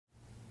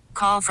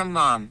Call from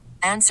mom.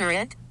 Answer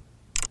it.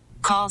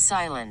 Call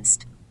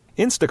silenced.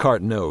 Instacart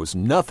knows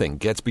nothing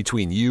gets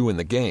between you and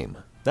the game.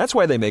 That's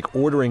why they make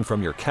ordering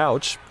from your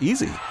couch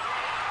easy.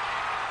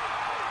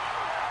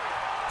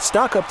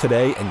 Stock up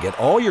today and get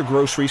all your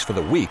groceries for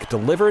the week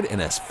delivered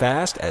in as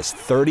fast as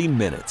 30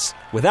 minutes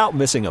without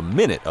missing a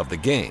minute of the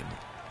game.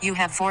 You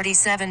have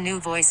 47 new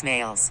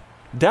voicemails.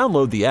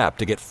 Download the app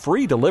to get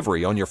free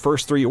delivery on your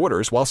first 3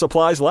 orders while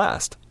supplies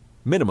last.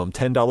 Minimum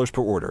 $10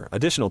 per order.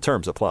 Additional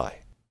terms apply.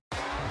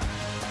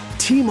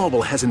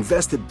 T-Mobile has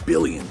invested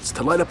billions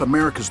to light up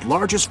America's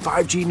largest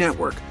 5G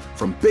network,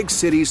 from big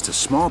cities to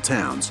small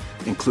towns,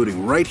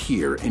 including right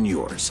here in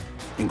yours.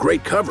 And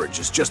great coverage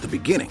is just the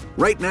beginning.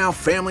 Right now,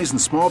 families and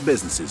small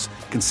businesses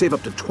can save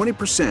up to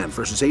 20%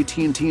 versus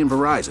AT&T and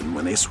Verizon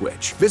when they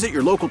switch. Visit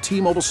your local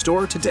T-Mobile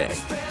store today.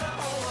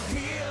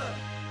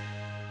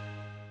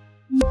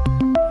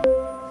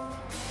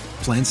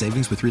 Plan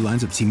savings with 3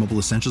 lines of T-Mobile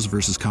Essentials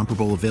versus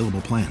comparable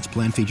available plans.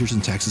 Plan features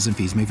and taxes and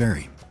fees may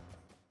vary.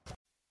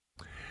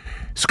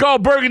 Skull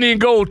Burgundy and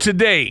Gold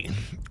today.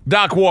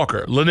 Doc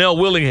Walker, Linnell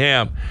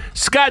Willingham,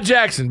 Scott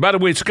Jackson. By the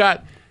way,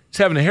 Scott is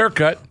having a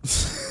haircut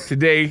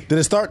today. Did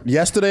it start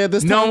yesterday at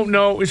this time?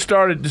 No, it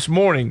started this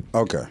morning.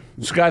 Okay.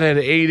 Scott had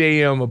an 8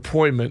 a.m.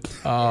 appointment,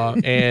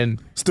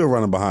 and still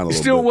running behind a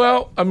little bit.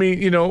 Well, I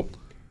mean,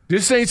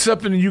 this ain't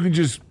something that you can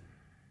just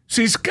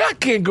see. Scott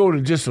can't go to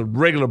just a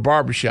regular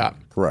barbershop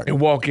and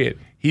walk in.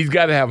 He's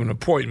got to have an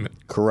appointment.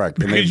 Correct.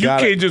 Because you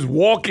can't just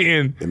walk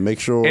in and make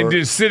sure and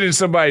just sit in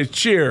somebody's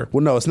chair.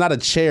 Well, no, it's not a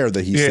chair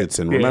that he sits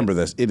in. Remember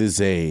this. It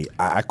is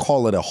I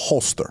call it a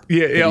holster.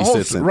 A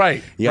holster.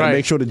 Right. You got to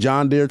make sure the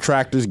John Deere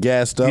tractor's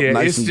gassed up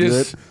nice and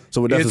good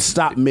so it doesn't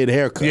stop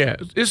mid-haircut. Yeah,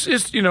 it's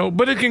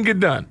but it can get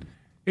done.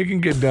 It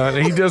can get done,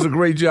 and he does a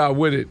great job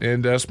with it,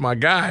 and that's my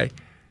guy.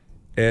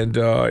 And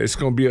it's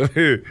gonna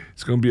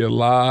be a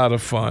lot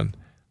of fun.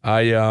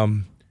 I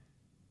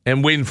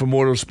am waiting for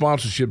more of those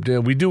sponsorship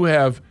deals. We do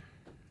have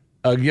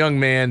a young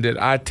man that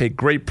I take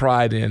great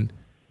pride in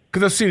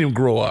because I've seen him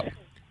grow up.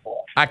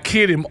 I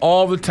kid him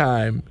all the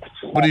time,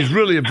 but he's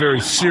really a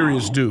very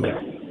serious dude,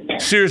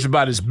 serious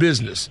about his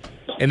business.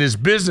 And his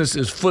business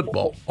is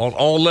football on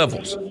all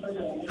levels.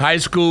 High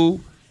school,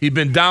 he's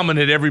been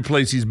dominant every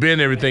place he's been,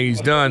 everything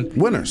he's done.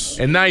 Winners.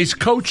 And now he's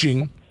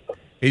coaching.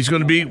 He's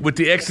going to be with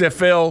the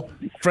XFL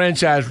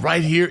franchise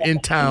right here in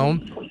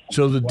town.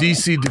 So the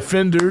DC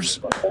Defenders,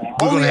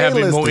 we're going to have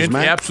him more in.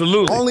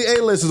 Absolutely. Only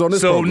A-listers on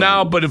this program. So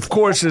now, but of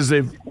course, as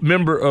a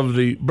member of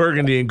the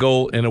Burgundy and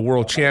Gold and a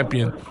world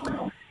champion,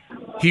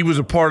 he was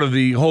a part of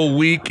the whole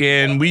week,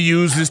 and we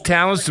use his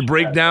talents to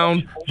break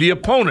down the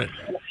opponent.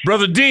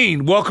 Brother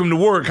Dean, welcome to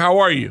work. How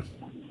are you?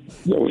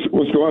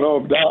 What's going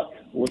on, Doc?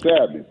 What's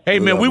happening? Hey,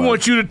 man, we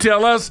want you to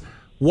tell us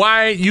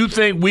why you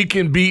think we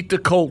can beat the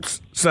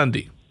Colts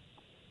Sunday.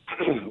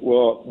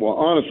 Well,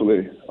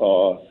 honestly,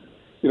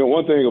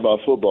 one thing about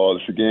football,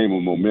 it's a game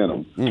of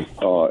momentum,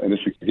 and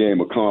it's a game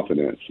of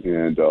confidence.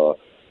 And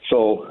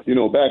so,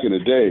 back in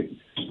the day,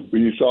 we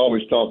used to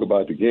always talk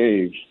about the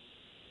games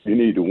you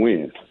need to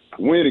win.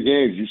 Win the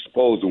games you're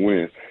supposed to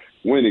win.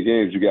 Win the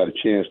games you got a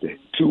chance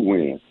to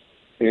win.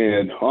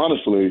 And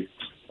honestly,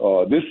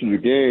 this is a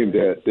game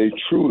that they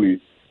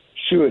truly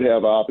should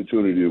have an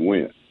opportunity to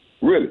win,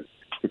 really,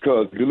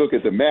 because if you look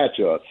at the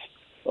matchups,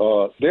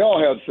 they all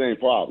have the same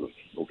problems,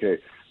 okay?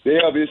 They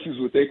have issues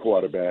with their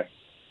quarterback.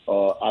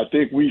 I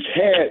think we've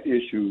had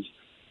issues,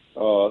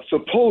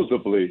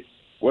 supposedly,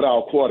 with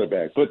our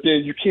quarterback. But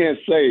then you can't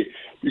say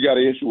you got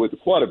an issue with the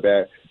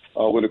quarterback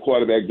when the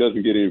quarterback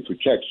doesn't get any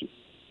protection.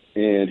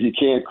 And he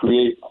can't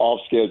create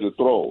off-schedule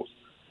throws.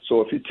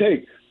 So if you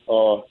take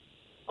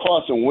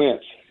Carson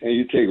Wentz and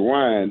you take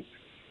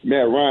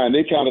Matt Ryan,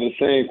 they kind of the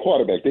same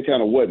quarterback. They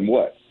kind of what and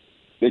what.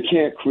 They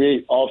can't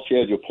create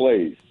off-schedule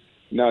plays.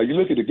 Now, you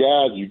look at the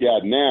guys you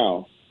got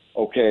now,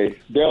 okay,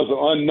 there's an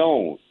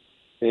unknown.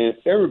 And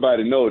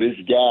everybody know this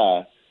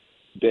guy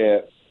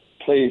that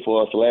played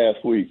for us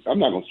last week. I'm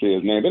not going to say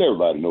his name, but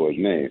everybody know his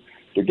name.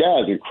 The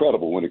guy's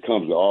incredible when it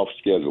comes to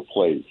off-schedule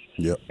plays.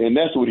 Yep. And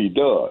that's what he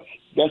does.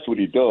 That's what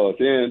he does.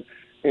 And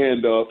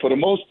for the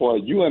most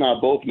part, you and I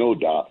both know,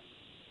 Doc,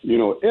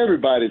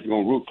 everybody's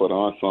going to root for the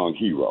unsung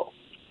hero.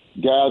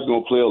 Guys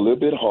going to play a little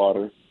bit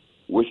harder,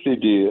 which they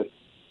did.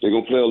 They're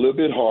going to play a little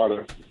bit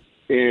harder,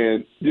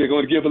 and they're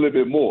going to give a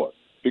little bit more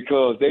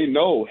because they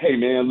know, hey,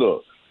 man,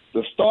 look,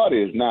 the starter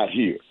is not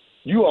here.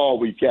 You all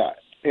we got.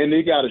 And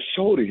they got to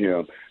show to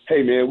him,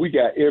 hey, man, we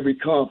got every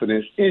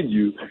confidence in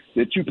you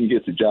that you can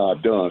get the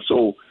job done.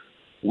 So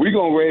we're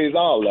going to raise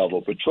our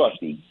level, but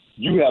trust me,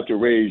 you have to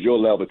raise your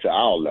level to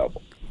our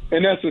level.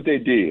 And that's what they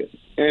did.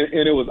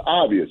 And it was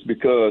obvious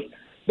because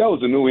that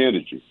was a new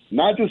energy,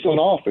 not just on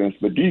offense,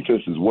 but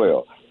defense as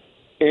well.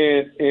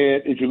 And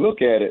if you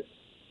look at it,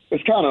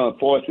 it's kind of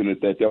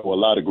unfortunate that there were a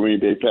lot of Green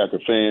Bay Packer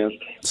fans.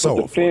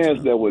 But the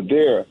fans that were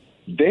there,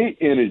 their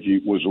energy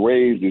was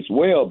raised as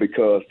well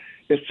because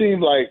it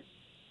seemed like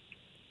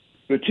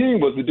the team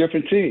was a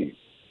different team.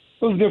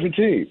 It was a different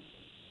team,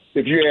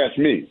 if you ask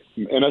me.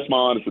 And that's my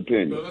honest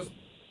opinion.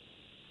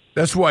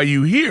 That's why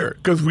you here,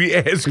 because we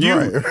ask you,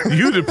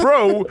 you the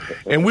pro,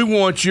 and we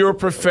want your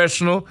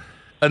professional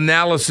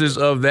analysis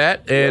of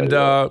that. And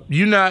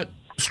you're not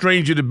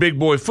stranger to big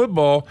boy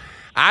football.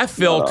 I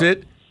felt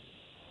it.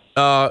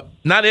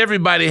 Not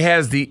everybody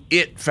has the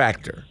it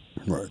factor.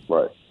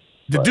 Right.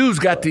 The dude's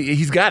got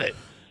he's got it.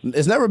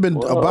 It's never been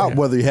about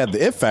whether he had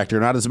the it factor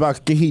or not. It's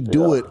about can he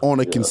do it on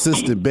a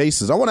consistent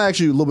basis. I want to ask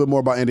you a little bit more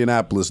about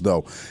Indianapolis,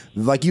 though.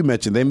 Like you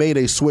mentioned, they made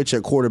a switch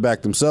at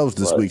quarterback themselves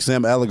this week.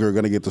 Sam Ehlinger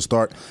going to get the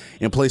start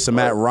in place of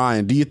Matt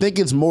Ryan. Do you think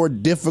it's more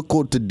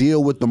difficult to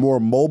deal with the more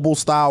mobile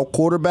style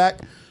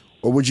quarterback,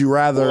 or would you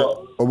rather,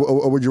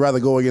 or would you rather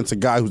go against a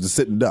guy who's a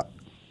sitting duck?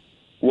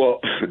 Well,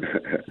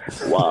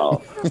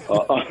 wow.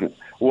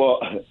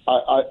 Well,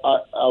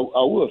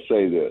 I will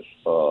say this.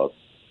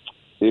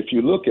 If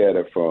you look at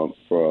it from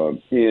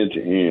end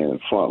to end,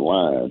 front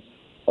line,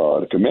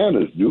 the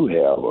Commanders do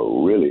have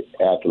a really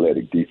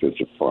athletic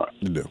defensive front.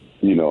 They do.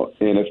 You know,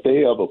 and if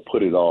they ever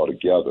put it all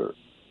together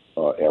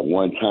at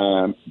one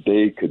time,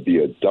 they could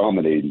be a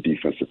dominating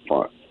defensive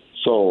front.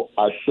 So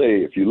I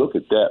say, if you look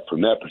at that from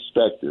that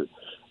perspective,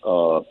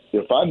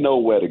 if I know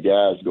where the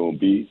guy's going to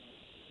be,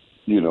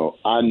 you know,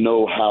 I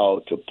know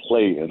how to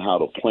play and how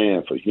to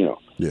plan for him.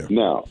 Yeah.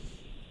 Now,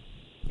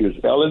 is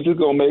Ehlinger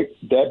going to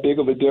make that big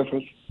of a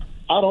difference?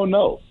 I don't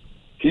know.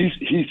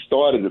 He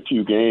started a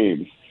few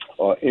games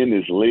in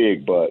this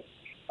league, but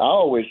I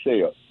always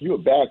say you're a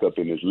backup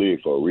in this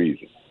league for a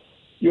reason.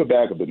 You're a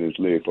backup in this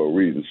league for a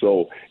reason.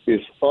 So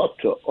it's up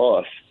to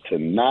us to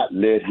not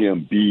let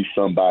him be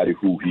somebody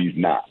who he's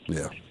not.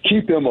 Yeah.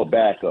 Keep him a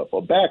backup. A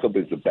backup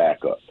is a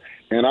backup.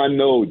 And I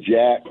know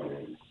Jack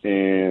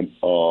and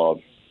all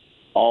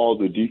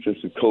the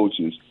defensive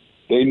coaches,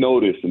 they know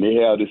this and they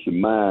have this in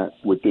mind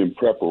within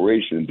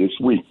preparation this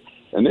week.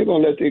 And they're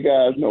going to let their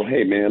guys know,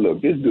 hey, man,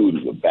 look, this dude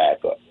is a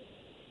backup.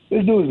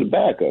 This dude is a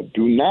backup.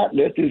 Do not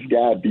let this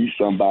guy be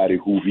somebody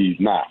who he's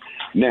not.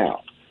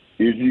 Now,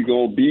 is he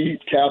going to be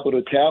tackle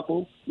to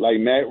tackle like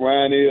Matt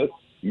Ryan is?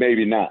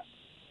 Maybe not.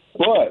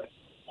 But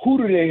who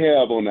do they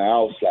have on the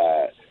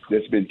outside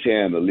that's been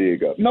tearing the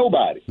league up?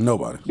 Nobody.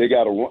 They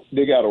got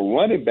a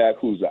running back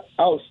who's an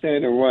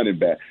outstanding running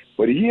back,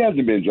 but he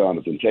hasn't been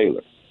Jonathan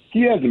Taylor.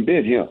 He hasn't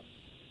been him.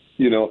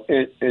 You know,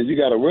 and you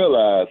got to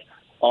realize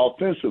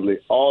offensively,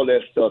 all that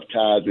stuff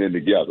ties in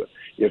together.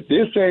 If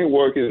this ain't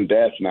working,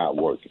 that's not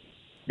working.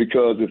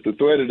 Because if the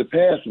threat of the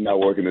pass is not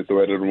working, the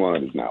threat of the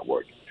run is not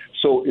working.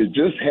 So it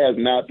just has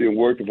not been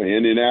working for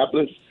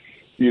Indianapolis,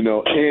 you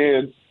know,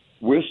 and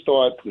we're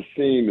starting to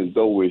seem as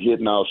though we're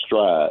hitting our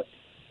stride.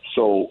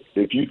 So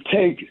if you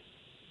take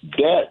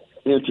that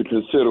into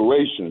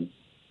consideration,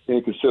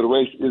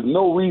 there's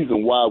no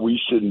reason why we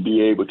shouldn't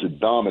be able to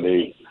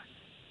dominate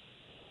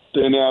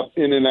the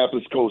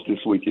Indianapolis Colts this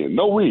weekend.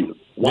 No reason.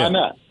 Why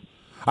not?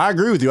 I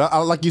agree with you.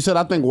 Like you said,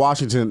 I think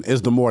Washington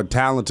is the more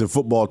talented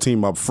football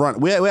team up front.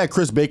 We had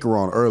Chris Baker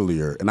on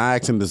earlier, and I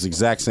asked him this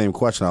exact same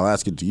question. I'll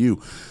ask it to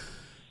you.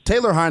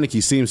 Taylor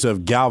Heineke seems to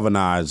have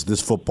galvanized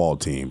this football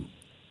team.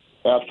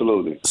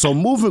 Absolutely. So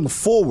moving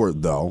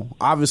forward, though,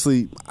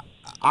 obviously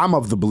I'm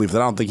of the belief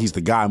that I don't think he's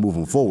the guy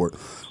moving forward.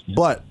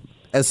 But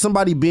as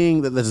somebody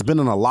that's been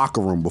in a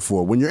locker room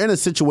before, when you're in a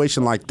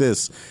situation like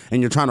this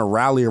and you're trying to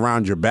rally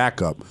around your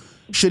backup,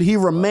 should he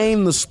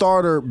remain the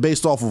starter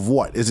based off of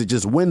what? Is it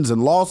just wins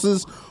and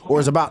losses, or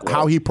is it about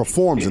how he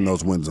performs in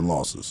those wins and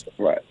losses?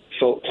 Right.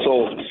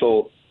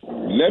 So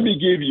let me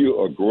give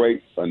you a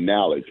great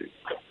analogy,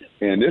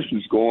 and this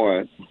is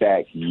going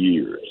back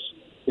years.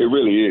 It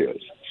really is.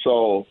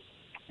 So,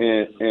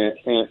 and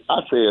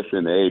I say it's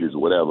in the 80s or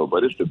whatever,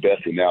 but it's the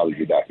best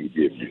analogy that I can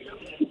give you.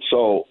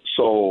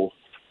 So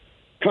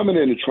coming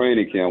into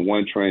training camp,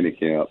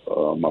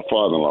 my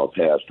father-in-law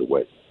passed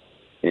away.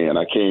 And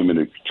I came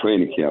into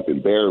training camp,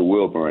 and Barry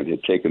Wilburn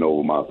had taken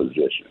over my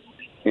position.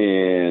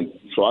 And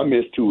so I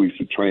missed 2 weeks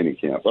of training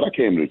camp. But I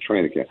came into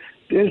training camp.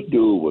 This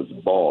dude was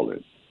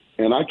balling.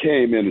 And I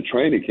came into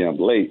training camp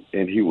late,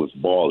 and he was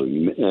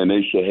balling. And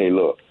they said, hey,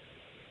 look,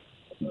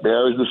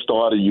 Barry's the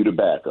starter, you the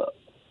backup.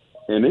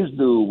 And this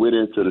dude went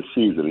into the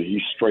season, and he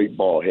straight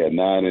ball, had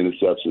 9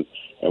 interceptions,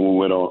 and we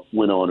went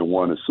on and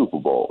won the Super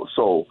Bowl.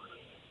 So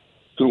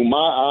through my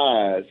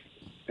eyes,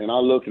 and I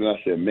looked and I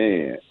said,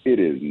 man, it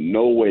is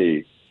no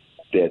way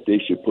that they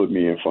should put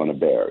me in front of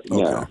Barry.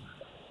 Okay. Now,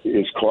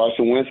 is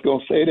Carson Wentz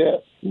going to say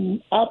that?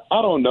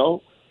 I don't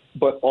know.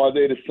 But are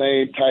they the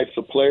same types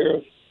of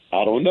players?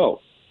 I don't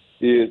know.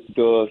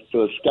 Does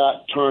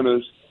Scott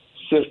Turner's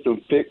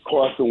system fit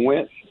Carson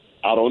Wentz?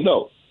 I don't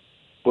know.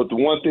 But the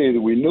one thing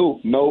that we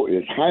know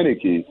is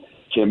Heineke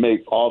can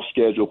make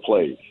off-schedule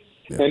plays.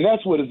 Yeah. And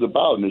that's what it's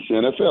about in this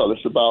NFL.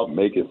 It's about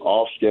making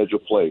off-schedule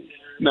plays.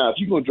 Now, if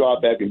you're going to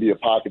drop back and be a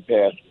pocket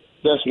pass,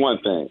 that's one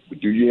thing.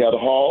 But do you have the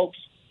hogs?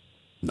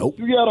 Nope.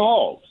 Do you have the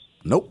hogs?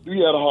 Nope. Do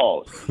you have the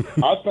hogs?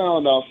 I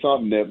found out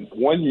something that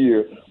one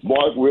year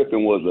Mark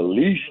Rippon was the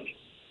least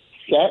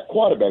sacked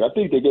quarterback. I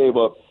think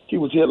he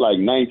was hit like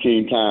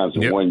 19 times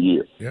in 1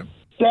 year. Yep.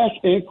 That's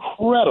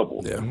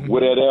incredible. Yeah.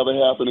 Would that ever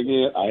happen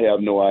again? I have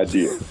no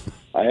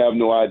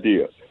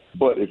idea.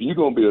 But if you're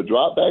going to be a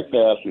drop-back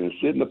passer and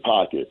sit in the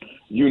pocket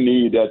you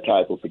need that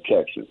type of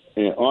protection.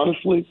 And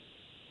honestly,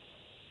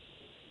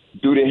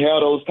 do they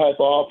have those type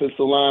of offensive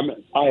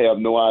linemen? I have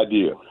no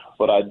idea.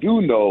 But I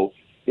do know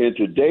in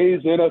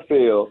today's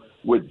NFL,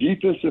 with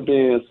defensive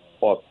ends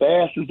are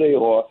fast as they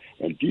are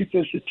and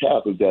defensive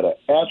tackles that are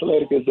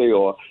athletic as they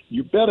are,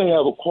 you better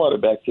have a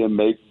quarterback that can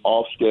make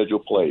off-schedule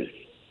plays.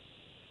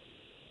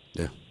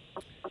 Yeah.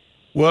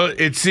 Well,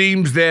 it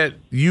seems that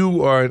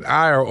you and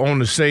I are on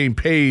the same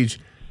page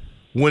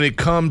when it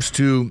comes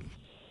to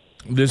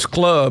this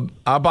club.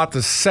 How about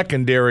the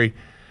secondary?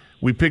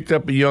 We picked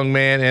up a young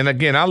man, and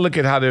again, I look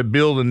at how they're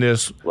building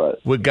this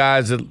with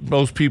guys that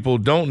most people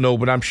don't know,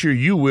 but I'm sure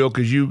you will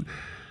because you,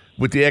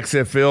 with the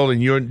XFL,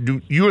 and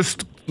you're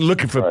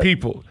looking for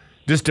people.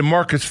 This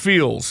DeMarcus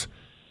Fields,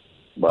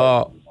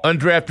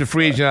 undrafted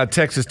free agent out of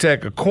Texas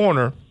Tech, a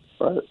corner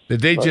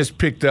that they just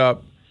picked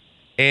up,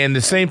 and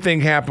the same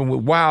thing happened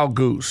with Wild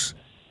Goose.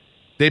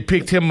 They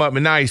picked him up,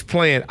 and now he's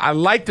playing. I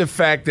like the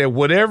fact that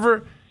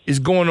whatever is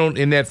going on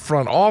in that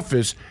front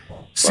office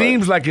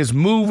seems like it's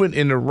moving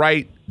in the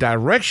right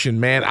direction,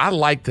 man. I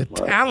like the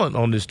talent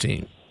on this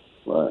team.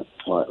 Right.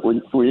 Well,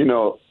 you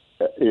know,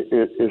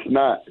 it's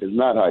not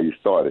how you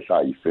start, it's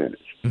how you finish.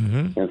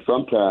 Mm-hmm. And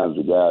sometimes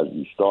the guys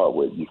you start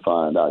with, you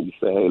find out, you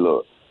say, hey,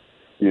 look,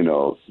 you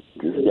know,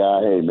 this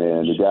guy, hey,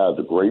 man, the guy's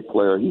a great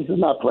player. He's just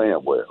not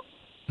playing well.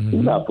 Mm-hmm.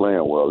 He's not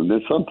playing well. And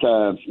then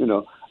sometimes, you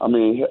know, I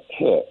mean,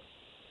 heck,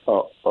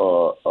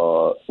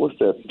 what's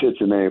that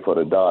pitcher name for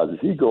the Dodgers?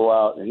 He go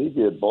out and he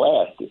get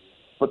blasted.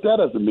 But that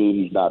doesn't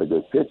mean he's not a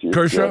good pitcher.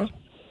 Kershaw?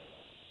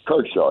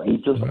 Kershaw.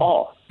 He's just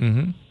off.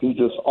 Mm-hmm. He's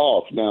just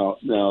off. Now,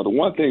 the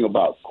one thing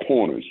about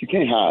corners, you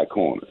can't hide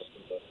corners.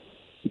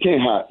 You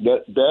can't hide.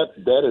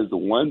 That is the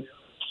one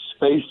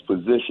space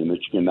position that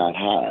you cannot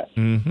hide.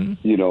 Mm-hmm.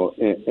 You know,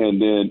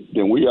 and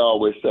then we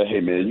always say,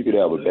 hey, man, you could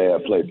have a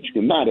bad play, but you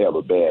cannot have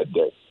a bad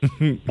day.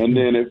 And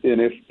then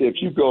if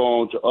you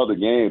go on to other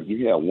games,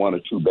 you have one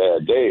or two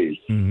bad days.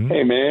 Mm-hmm.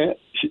 Hey, man,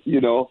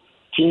 you know,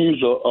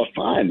 teams are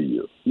finding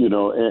you, you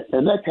know,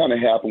 and that kind of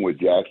happened with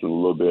Jackson a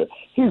little bit.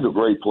 He's a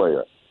great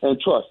player, and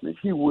trust me,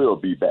 he will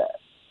be back.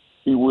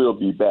 He will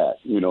be back.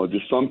 You know,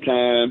 just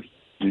sometimes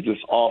you're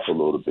just off a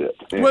little bit.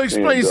 Well,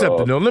 explain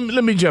something, though.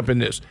 Let me jump in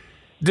this.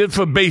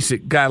 For a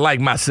basic guy like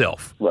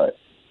myself. Right.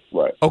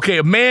 Okay,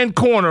 a man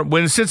corner,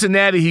 when in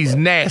Cincinnati, he's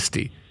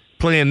nasty,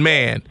 playing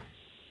man.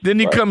 Then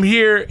he come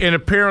here, and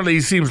apparently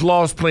he seems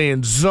lost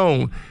playing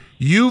zone.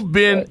 You've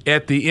been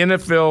at the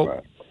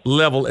NFL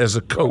level as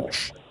a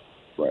coach.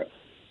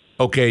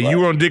 Okay, you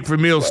were on Dick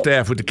Vermeil's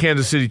staff with the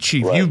Kansas City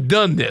Chiefs. You've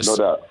done this. No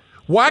doubt.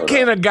 Why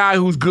can't a guy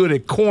who's good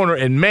at corner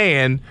and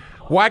man,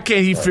 why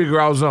can't he figure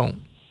out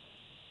zone?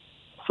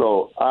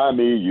 So, I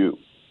mean you.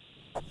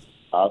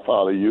 I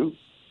follow you,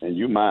 and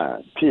you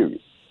mine, period.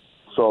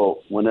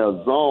 So, when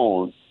there's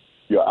zone,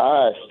 your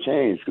eyes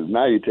change because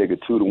now you take a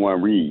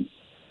 2-to-1 read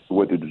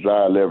with the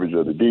desired leverage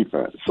of the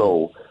defense.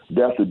 So,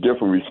 that's a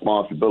different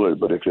responsibility.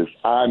 But if it's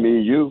I,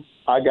 me, you,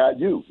 I got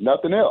you.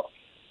 Nothing else.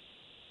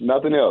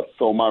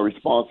 So my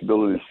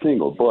responsibility is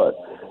single. But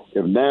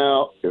if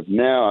now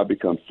I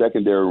become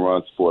secondary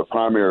run support,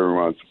 primary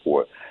run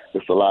support,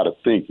 it's a lot of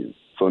thinking.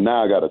 So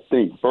now I got to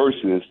think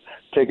versus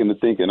taking the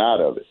thinking out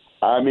of it.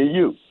 I mean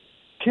you,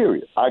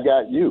 period. I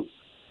got you.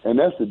 And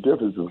that's the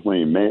difference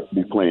between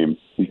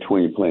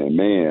playing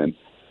man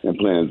and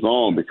playing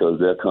zone, because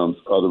there comes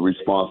other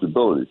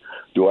responsibilities.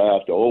 Do I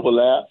have to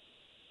overlap?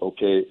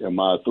 Okay, am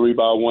I a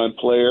 3-by-1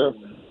 player?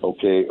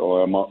 Okay,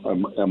 or am I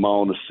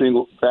on the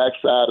single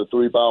backside of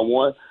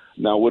 3-by-1?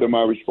 Now, what are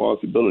my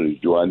responsibilities?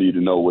 Do I need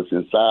to know what's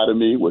inside of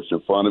me, what's in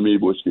front of me,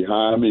 what's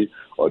behind me,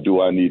 or do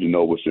I need to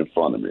know what's in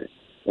front of me?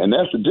 And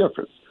that's the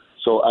difference.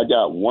 So I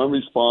got one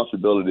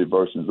responsibility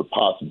versus the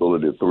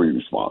possibility of 3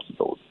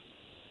 responsibilities.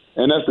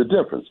 And that's the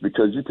difference,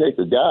 because you take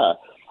a guy,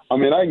 I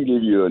mean, I can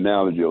give you an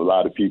analogy of a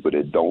lot of people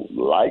that don't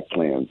like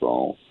playing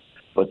zone,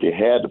 but they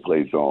had to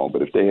play zone.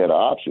 But if they had an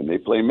option, they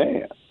play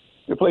man.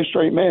 They play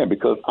straight man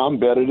because I'm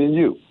better than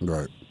you.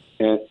 Right.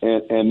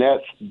 And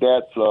that's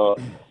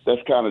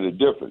kind of the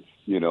difference.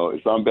 You know,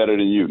 it's I'm better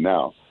than you.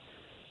 Now,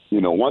 you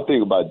know, one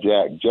thing about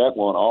Jack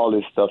wants all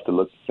this stuff to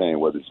look the same,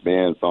 whether it's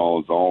man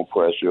zone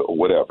pressure or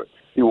whatever.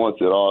 He wants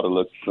it all to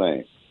look the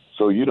same.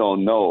 So you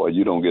don't know, or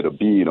you don't get a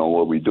bead on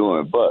what we're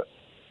doing. But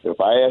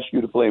if I ask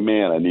you to play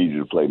man, I need you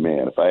to play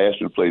man. If I ask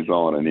you to play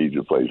zone, I need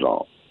you to play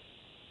zone.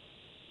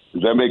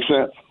 Does that make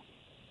sense?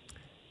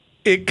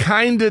 It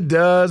kind of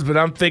does, but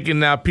I'm thinking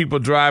now people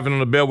driving on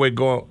the Beltway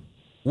going,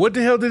 what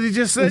the hell did he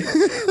just say?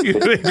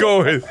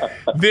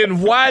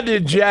 Then why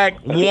did Jack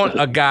want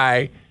a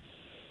guy,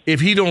 if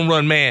he don't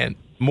run man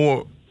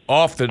more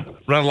often,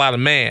 run a lot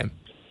of man?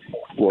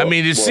 Well, I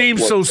mean, it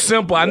seems so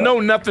simple. I know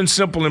nothing's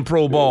simple in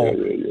pro ball,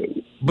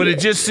 but it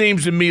just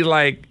seems to me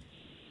like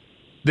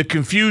the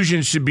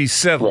confusion should be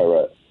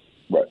settled.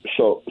 Right.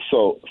 So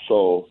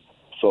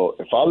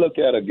if I look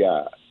at a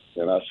guy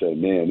and I say,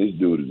 man, this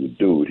dude is a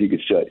dude, he can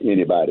shut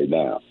anybody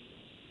down.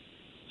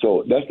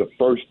 So that's the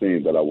first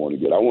thing that I want to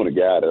get. I want a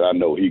guy that I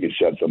know he can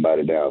shut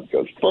somebody down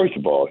because, first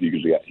of all, he's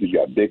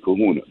got big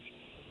kahunas,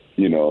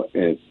 you know,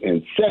 and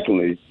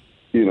secondly,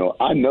 you know,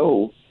 I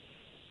know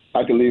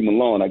I can leave him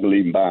alone. I can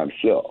leave him by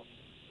himself.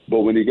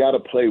 But when he got to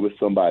play with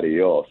somebody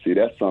else, see,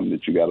 that's something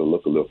that you got to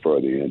look a little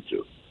further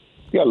into.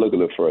 You got to look a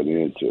little further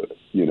into it,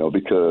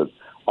 because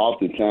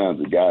oftentimes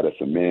a guy that's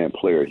a man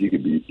player, he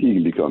can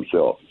become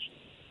selfish.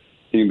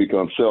 He can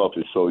become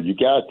selfish. So you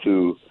got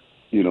to,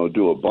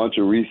 do a bunch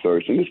of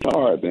research, and it's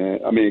hard,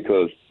 man. I mean,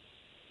 because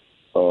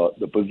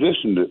the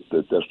position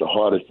that's the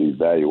hardest to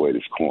evaluate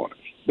is corners.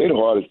 They're the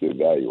hardest to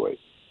evaluate.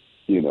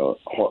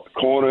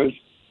 Corners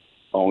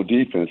on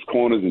defense,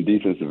 corners and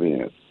defensive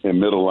ends, and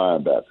middle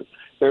linebackers.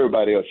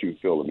 Everybody else, you can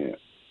fill them in.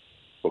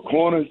 But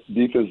corners,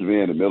 defensive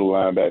end, and middle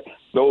linebacker,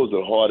 those are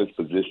the hardest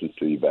positions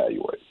to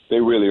evaluate. They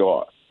really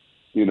are.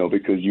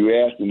 Because you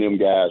asking them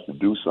guys to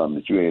do something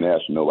that you ain't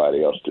asking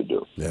nobody else to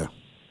do. Yeah.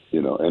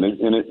 And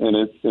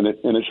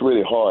it's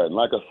really hard. And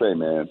like I say,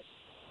 man,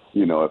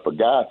 if a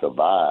guy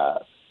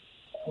survives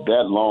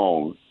that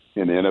long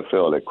in the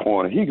NFL at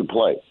corner, he can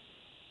play.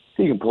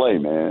 He can play,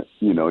 man.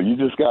 You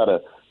just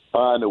gotta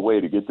find a way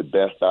to get the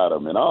best out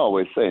of him. And I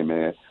always say,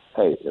 man,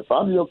 hey, if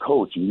I'm your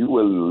coach and you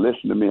willing to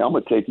listen to me, I'm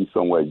going to take you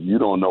somewhere you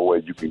don't know where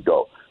you can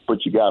go.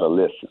 But you got to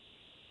listen.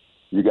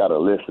 You got to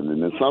listen.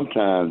 And then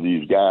sometimes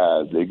these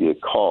guys, they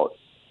get caught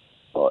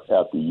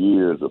after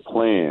years of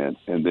playing,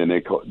 and then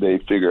they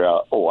figure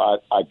out, oh,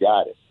 I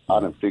got it. I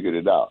done figured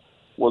it out.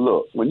 Well,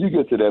 look, when you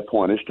get to that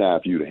point, it's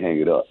time for you to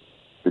hang it up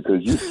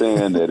because you're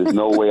saying that there's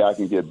no way I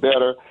can get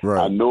better.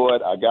 Right. I know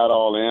it. I got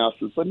all the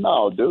answers. But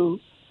no, dude,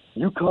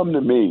 you come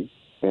to me.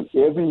 And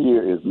every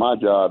year is my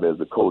job as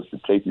a coach to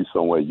take you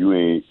somewhere you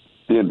ain't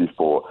been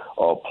before,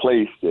 or a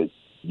place that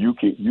you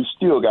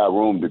still got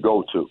room to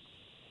go to.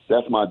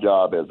 That's my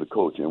job as a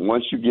coach. And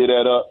once you get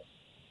that up,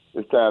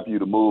 it's time for you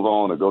to move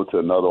on or go to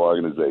another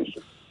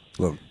organization.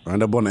 Look,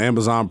 end up on the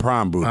Amazon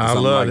Prime booth. I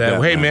love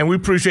that. Hey, man, we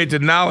appreciate the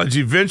knowledge.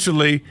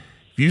 Eventually,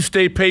 if you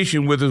stay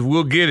patient with us,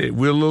 we'll get it.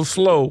 We're a little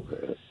slow.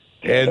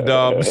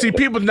 And see,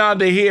 people nod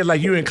their head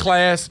like you in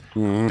class.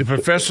 Mm-hmm. The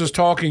professor's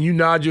talking, you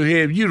nod your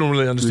head. You don't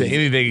really understand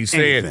anything he's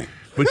saying,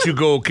 but you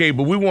go, okay.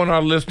 But we want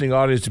our listening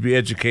audience to be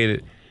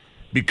educated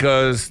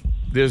because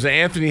there's an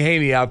Anthony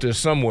Haney out there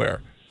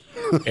somewhere,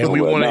 and we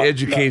want to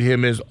educate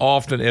him as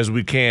often as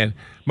we can.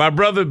 My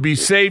brother, be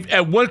safe.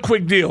 And one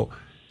quick deal.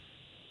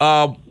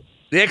 The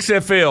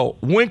XFL,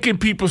 when can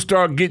people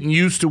start getting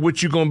used to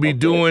what you're going to be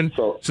doing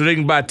so they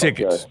can buy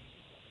tickets?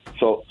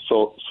 Okay.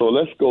 So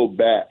let's go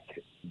back.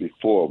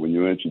 Before, when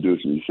you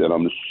introduced me, you said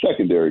I'm the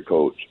secondary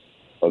coach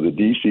of the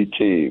DC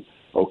team.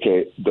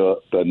 Okay, the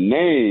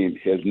name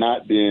has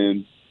not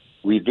been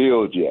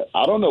revealed yet.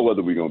 I don't know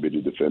whether we're going to be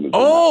the defenders.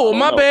 Oh,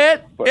 my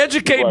bad.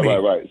 Educate me.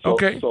 Right. So,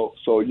 okay. So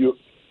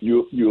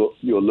you're a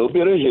little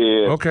bit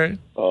ahead. Okay.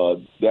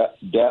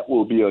 That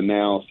will be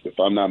announced, if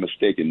I'm not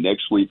mistaken,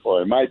 next week,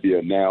 or it might be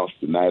announced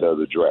the night of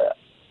the draft.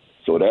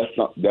 So that's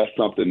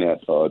something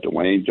that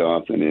Dwayne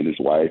Johnson and his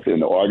wife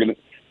and the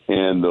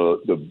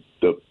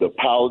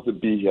powers that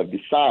be have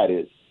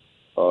decided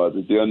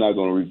that they're not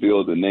going to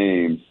reveal the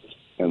names.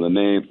 And the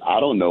names, I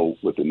don't know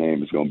what the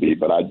name is going to be,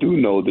 but I do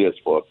know this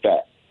for a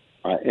fact.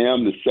 I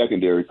am the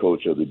secondary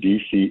coach of the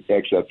DC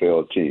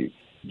XFL team.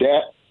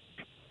 That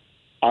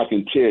I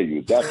can tell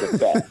you, that's a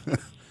fact.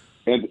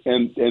 and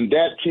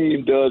that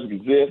team does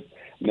exist.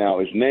 Now,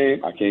 its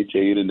name, I can't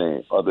tell you the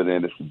name, other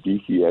than it's the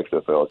DC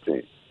XFL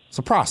team. It's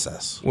a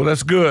process. Well,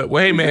 that's good.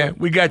 Well, hey, man,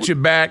 we got your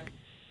back.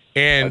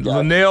 And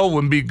Linnell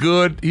would be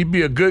good. He'd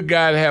be a good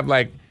guy to have,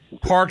 like,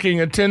 parking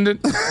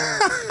attendant.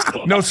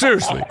 No,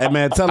 seriously. Hey,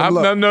 man, tell him,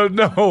 look.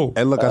 No.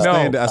 Hey, look, I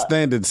stand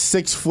at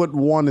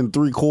 6'1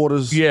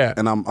 3/4. Yeah.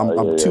 And I'm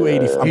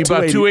 280. He's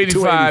about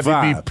 285.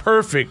 He'd be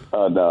perfect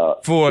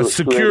for a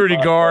security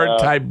guard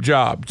type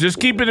job. Just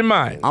keep it in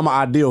mind. I'm an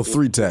ideal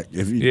 3-tech.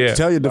 If you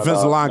tell your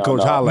defensive line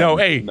coach, holler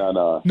at me.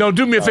 No,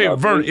 do me a favor,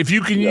 Vernon. If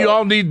you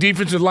all need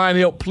defensive line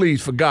help,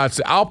 please, for God's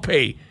sake, I'll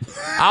pay.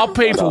 I'll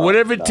pay for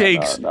whatever it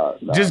takes.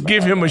 Just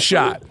give him a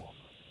shot.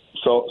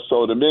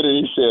 So the minute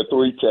he said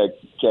 3-tech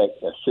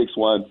at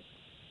 6'1",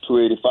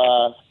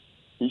 285,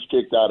 he's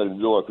kicked out of the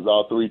door because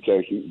all 3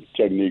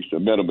 techniques, the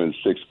minimum is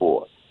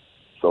 6'4".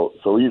 So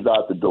he's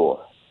out the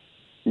door.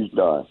 He's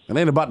done. It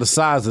ain't about the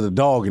size of the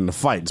dog in the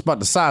fight. It's about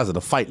the size of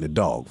the fight in the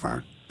dog,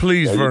 Vern.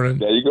 Please, Vernon.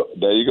 There you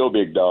go,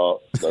 big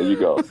dog. There you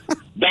go.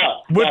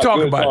 Doc, we'll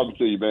talk about talking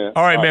to you, man.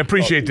 All right, man.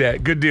 Appreciate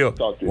that. Good deal.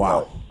 Talk to you.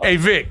 Wow. Hey,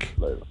 Vic.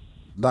 Later.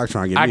 Doc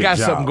trying to get me I got a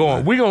job, something going.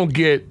 Man. We're going to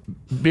get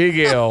Big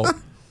L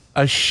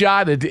a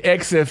shot at the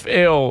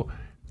XFL.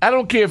 I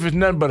don't care if it's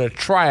nothing but a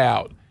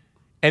tryout.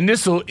 And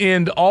this will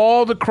end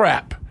all the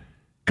crap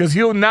because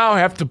he'll now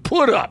have to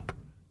put up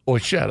or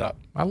shut up.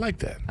 I like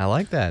that. I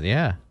like that,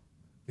 yeah.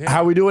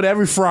 How we do it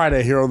every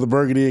Friday here on the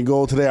Burgundy and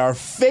Gold today. Our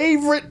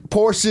favorite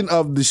portion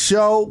of the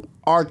show,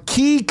 our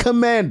key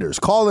commanders.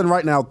 Call in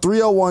right now.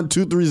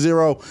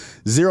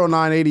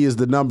 301-230-0980 is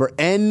the number.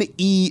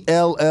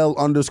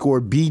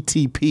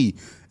 NELL_BTP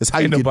is how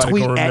you can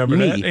tweet at me.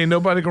 That. Ain't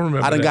nobody going to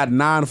remember I done that. got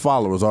 9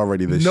 followers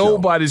already this show.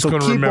 Nobody's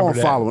going to remember that.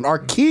 So keep on following. Our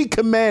key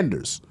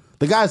commanders,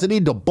 the guys that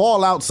need to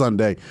ball out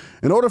Sunday,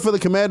 in order for the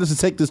Commanders to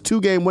take this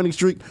 2-game winning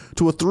streak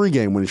to a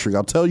 3-game winning streak.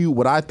 I'll tell you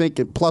what I think,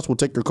 and plus we'll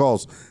take your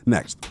calls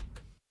next.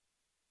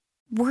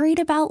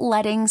 Worried about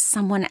letting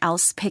someone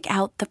else pick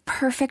out the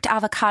perfect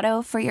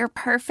avocado for your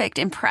perfect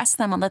impress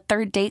them on the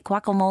third date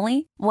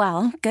guacamole?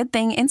 Well, good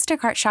thing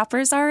Instacart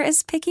shoppers are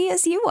as picky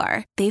as you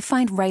are. They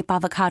find ripe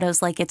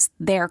avocados like it's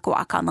their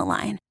guac on the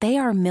line. They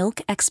are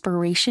milk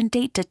expiration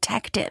date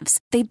detectives.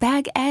 They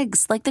bag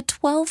eggs like the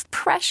 12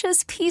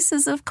 precious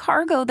pieces of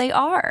cargo they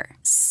are.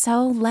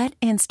 So let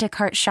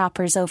Instacart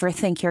shoppers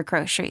overthink your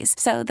groceries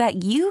so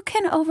that you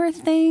can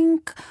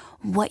overthink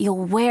what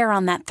you'll wear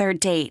on that third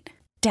date.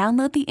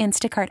 Download the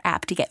Instacart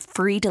app to get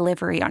free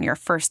delivery on your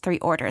first 3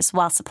 orders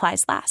while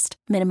supplies last.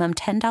 Minimum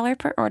 $10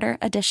 per order.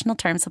 Additional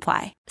terms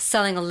apply.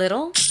 Selling a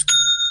little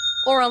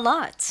or a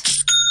lot?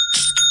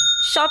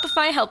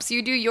 Shopify helps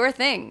you do your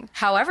thing,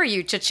 however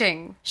you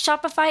cha-ching.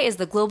 Shopify is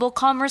the global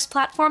commerce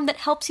platform that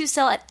helps you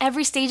sell at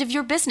every stage of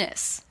your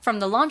business. From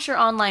the launch your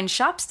online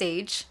shop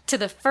stage, to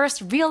the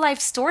first real-life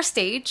store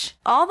stage,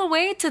 all the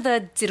way to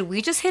the did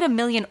we just hit 1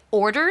 million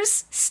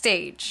orders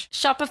stage.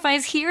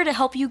 Shopify's here to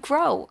help you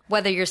grow.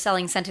 Whether you're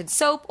selling scented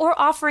soap or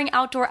offering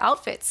outdoor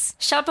outfits,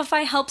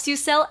 Shopify helps you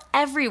sell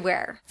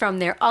everywhere. From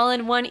their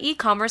all-in-one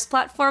e-commerce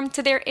platform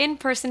to their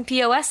in-person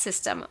POS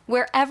system,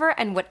 wherever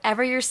and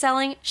whatever you're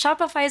selling,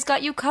 Shopify's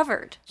got you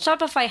covered.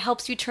 Shopify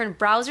helps you turn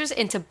browsers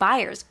into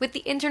buyers with the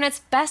internet's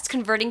best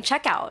converting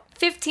checkout.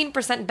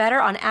 15% better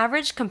on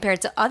average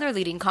compared to other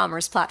leading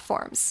commerce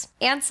platforms.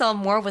 And sell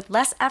more with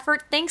less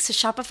effort thanks to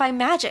Shopify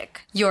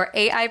Magic, your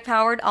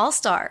AI-powered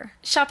all-star.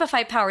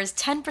 Shopify powers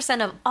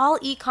 10% of all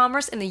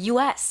e-commerce in the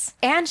U.S.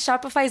 And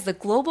Shopify is the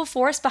global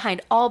force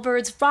behind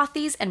Allbirds,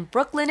 Rothy's, and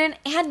Brooklinen,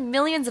 and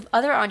millions of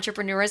other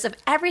entrepreneurs of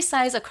every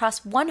size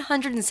across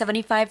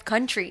 175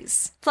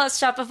 countries. Plus,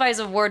 Shopify's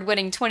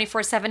award-winning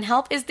 24/7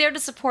 help is there to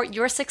support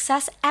your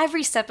success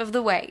every step of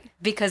the way.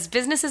 Because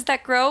businesses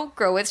that grow,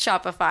 grow with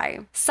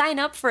Shopify. Sign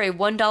up for a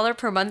 $1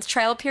 per month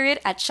trial period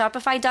at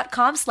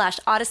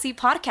shopify.com/Odyssey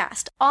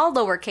Podcast, all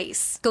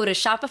lowercase. Go to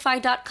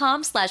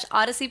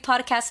shopify.com/Odyssey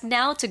Podcast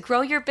now to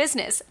grow your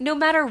business, no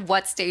matter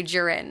what stage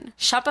you're in.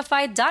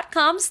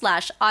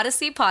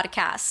 Shopify.com/Odyssey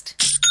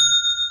Podcast.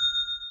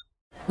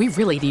 We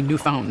really need new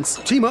phones.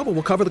 T-Mobile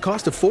will cover the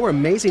cost of 4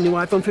 amazing new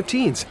iPhone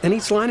 15s, and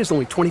each line is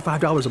only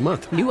 $25 a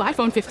month. New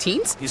iPhone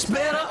 15s? It's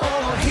better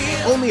over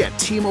here. Only at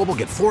T-Mobile,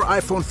 get 4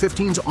 iPhone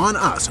 15s on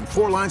us and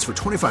 4 lines for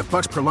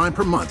 $25 per line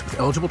per month with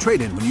eligible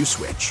trade-in when you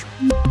switch.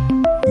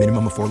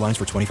 Minimum of 4 lines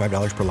for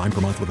 $25 per line per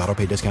month with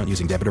autopay discount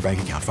using debit or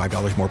bank account.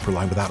 $5 more per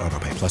line without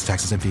autopay, plus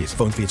taxes and fees.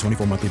 Phone fee at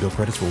 24 monthly bill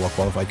credits for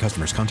well-qualified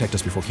customers. Contact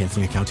us before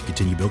canceling account to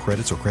continue bill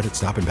credits or credit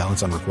stop and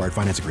balance on required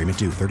finance agreement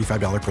due.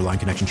 $35 per line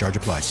connection charge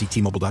applies. See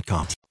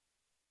T-Mobile.com.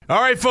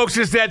 All right, folks,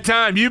 it's that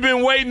time. You've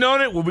been waiting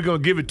on it. Well, we're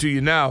going to give it to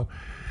you now.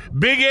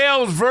 Big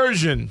L's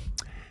version.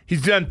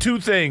 He's done 2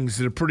 things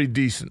that are pretty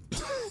decent.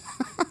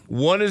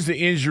 One is the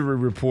injury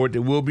report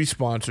that will be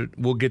sponsored.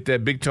 We'll get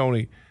that. Big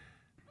Tony.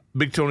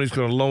 Big Tony's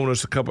going to loan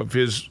us a couple of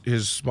his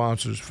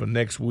sponsors for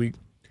next week.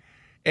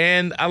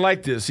 And I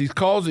like this. He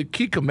calls it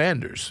Key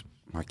Commanders.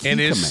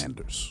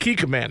 Key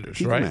Commanders,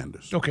 Key right?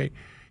 Commanders. Okay.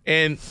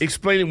 And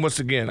explain it once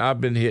again. I've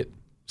been hit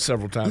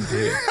several times in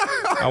the head.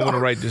 I want to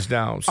write this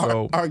down.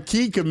 So our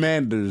key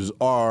commanders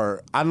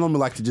are, I normally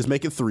like to just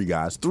make it 3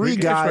 guys. Three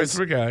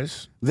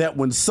guys that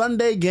when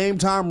Sunday game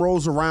time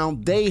rolls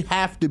around, they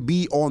have to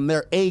be on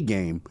their A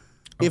game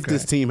if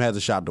this team has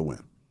a shot to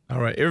win. All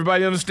right.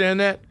 Everybody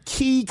understand that?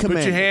 Key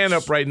commanders. Put your hand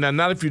up right now.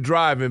 Not if you're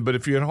driving, but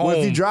if you're at home. Well,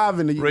 if you're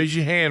driving, raise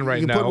your hand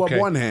right now. Put up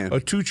one hand.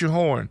 Or toot your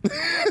horn.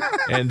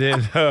 And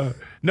then,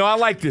 no, I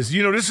like this.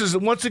 You know, this is,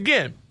 once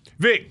again,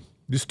 Vic,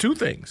 there's 2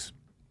 things.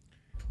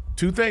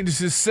 2 things.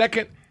 This is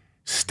second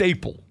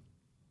staple.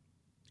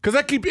 Because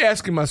I keep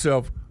asking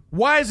myself,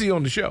 why is he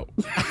on the show?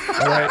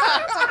 All right.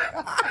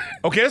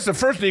 Okay, that's the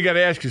first thing you got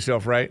to ask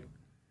yourself, right?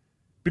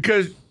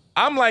 Because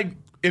I'm like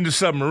in the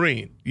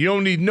submarine. You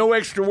don't need no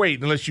extra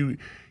weight unless you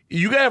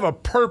got to have a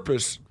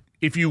purpose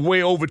if you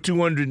weigh over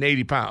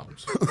 280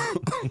 pounds.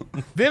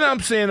 Then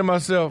I'm saying to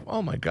myself,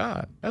 oh, my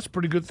God, that's a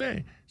pretty good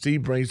thing. So he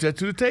brings that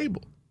to the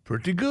table.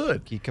 Pretty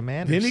good. Key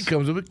Commanders. Then he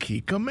comes up with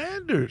Key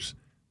Commanders.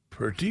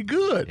 Pretty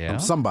good. Yeah. I'm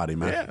somebody,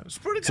 man. Yeah, it's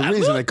pretty good. It's the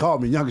reason they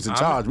called me youngest in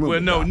charge.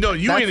 Well, no,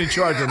 you ain't in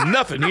charge of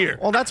nothing here.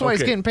 Well, that's why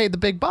he's getting paid the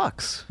big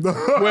bucks.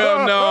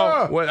 Well,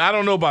 no. Well, I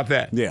don't know about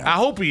that. Yeah. I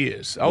hope he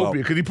is. I hope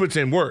because he puts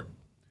in work.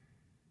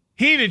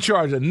 He ain't in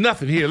charge of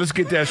nothing here. Let's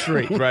get that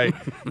straight, right?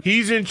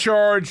 He's in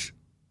charge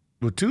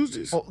with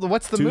Tuesdays. Well,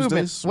 what's the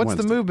movement? What's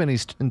the movement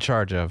he's in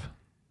charge of?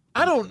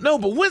 I don't know,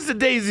 but when's the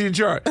days he's in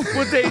charge?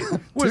 What day?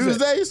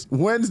 Tuesdays?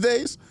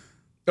 Wednesdays?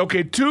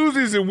 Okay,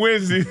 Tuesdays and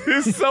Wednesdays.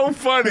 It's so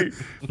funny.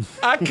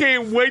 I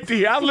can't wait to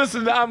hear. I'm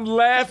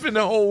laughing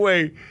the whole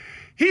way.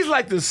 He's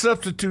like the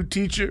substitute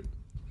teacher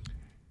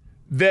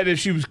that if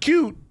she was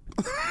cute,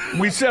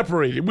 we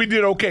separated. We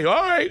did okay.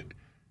 All right.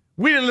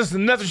 We didn't listen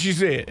to nothing she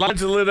said.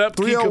 Lines are lit up.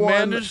 Key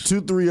Commanders.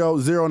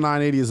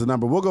 230-0980 is the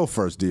number. We'll go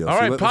first, deal. All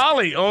right,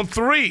 Polly on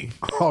 3.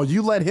 Oh,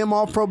 you let him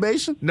off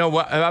probation? No,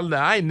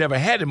 I ain't never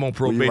had him on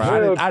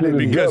probation I didn't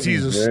because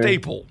he's a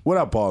staple. What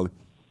up, Paulie?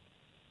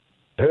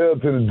 Hell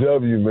to the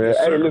W, man. Yes,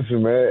 hey,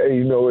 listen, man. Hey,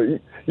 you know, you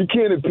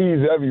can't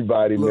appease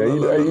everybody, man.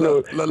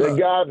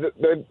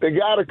 They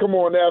got to come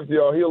on after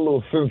y'all. He a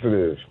little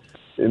sensitive.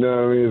 You know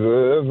what I mean? So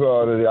that's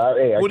all that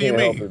I What do you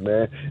can't mean? help it,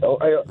 man.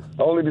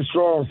 Only the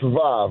strong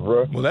survive,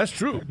 bro. Well, that's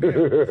true.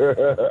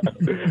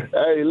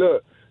 Hey,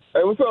 look.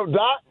 Hey, what's up,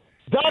 Doc?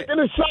 Doc in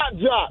the shot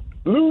jock.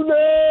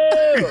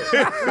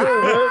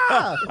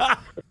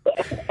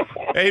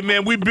 Hey,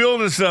 man, we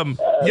building something.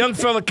 Young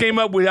fella came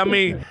up with,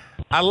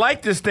 I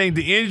like this thing,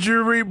 the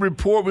injury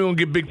report. We're going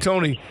to get Big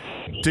Tony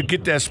to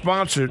get that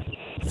sponsored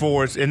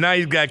for us. And now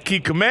he's got Key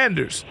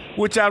Commanders,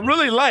 which I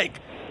really like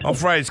on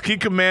Fridays. Key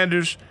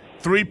Commanders,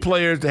 3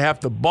 players that have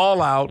to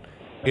ball out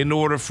in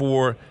order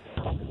for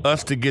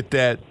us to get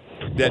that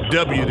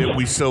W that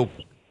we so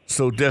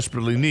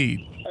desperately need.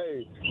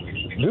 Hey,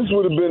 this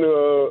would have been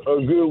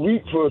a good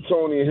week for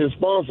Tony and his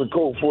sponsor,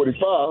 Colt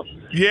 45.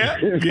 Yeah.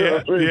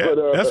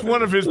 But, that's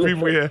one of his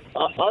people, yeah.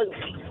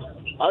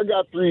 I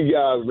got 3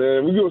 guys,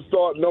 man. We're going to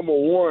start number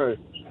 1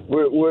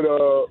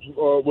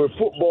 with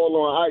football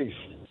on ice,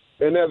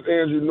 and that's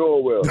Andrew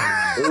Norwell.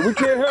 We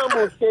can't have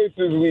more states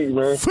this week,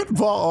 man.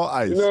 Football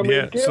on ice. You know what I mean?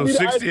 Yeah, It can't so be the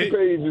 68. ice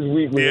page this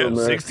week with him,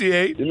 man.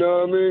 68. You know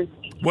what I mean?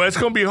 Well, it's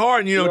going to be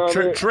hard. You know, what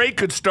I mean? Trey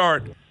could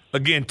start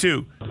again,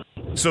 too.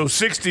 So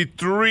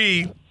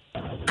 63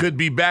 could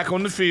be back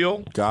on the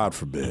field. God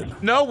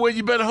forbid. No, well,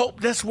 you better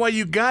hope. That's why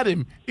you got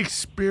him.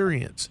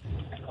 Experience.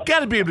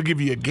 Got to be able to give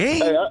you a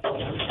game. Hey,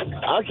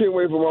 I can't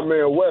wait for my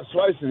man Wes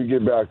Schweitzer to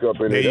get back up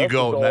in There there. you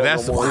go. Now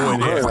that's the boy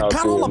there. I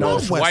forgot all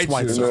about Wes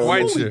Schweitzer.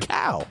 Holy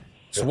cow.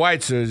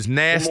 Schweitzer is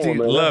nasty. Come on,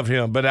 man. Love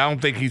him, but I don't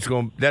think he's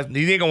going. He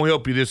ain't going to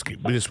help you this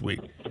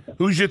week.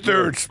 Who's your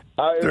third?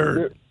 My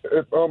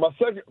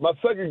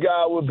second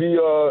guy would be,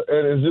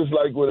 and it's just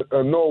like with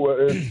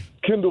Noah, is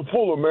Kendall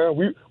Fuller, man.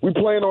 We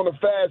playing on the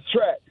fast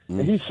track,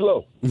 and he's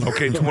slow.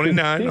 Okay,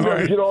 29. He all better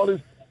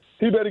right.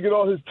 he better get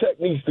all his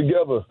techniques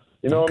together.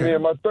 You know what I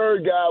mean? My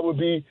third guy would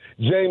be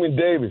Jamin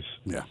Davis.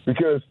 Yeah.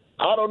 Because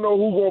I don't know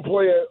who's going to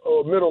play at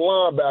middle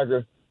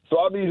linebacker,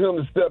 so I need him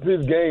to step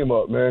his game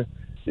up, man.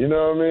 You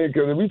know what I mean?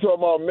 Because if we talk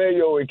about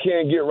Mayo and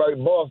can't get right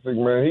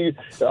Boston, man,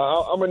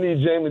 I'm going to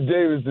need Jamin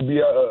Davis to be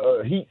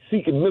a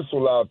heat-seeking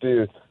missile out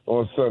there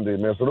on Sunday,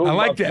 man. So those I are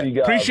like my that. 3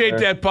 guys, Appreciate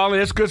man. that, Paulie.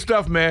 That's good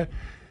stuff, man.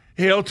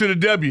 Hail to the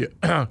W.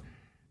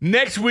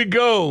 Next we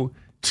go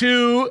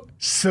to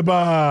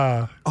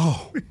Sabah.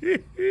 Oh.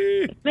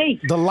 Me.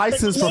 The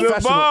licensed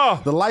professional.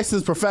 The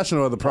licensed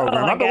professional of the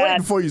program. I've been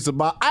waiting for you,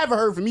 Sabah. I haven't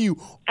heard from you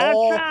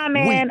all I try,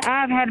 man. week.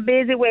 I've had a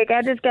busy week.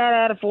 I just got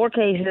out of 4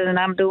 cases, and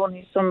I'm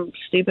doing some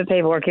stupid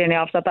paperwork here in the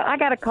office. I thought I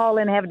got to call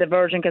in and have a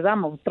diversion because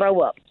I'm going to throw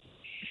up.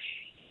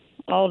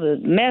 All the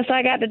mess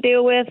I got to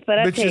deal with. But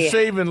I tell you're you,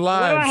 saving what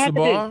do I lives, have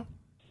to Sabah.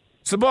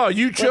 Sabah,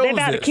 you do? chose Well, they're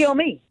about this. to kill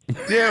me.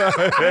 Yeah.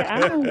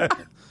 I don't.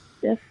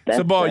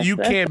 Sabah, you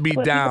can't be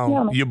what people tell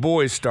down. me. Your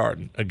boy's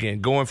starting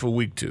again, going for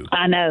week 2.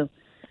 I know.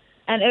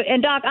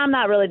 And Doc, I'm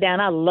not really down.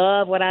 I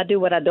love what I do.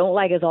 What I don't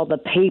like is all the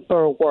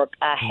paperwork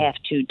I have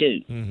to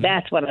do. Mm-hmm.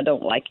 That's what I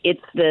don't like. It's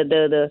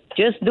the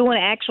just doing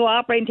actual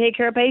operating, take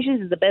care of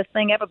patients is the best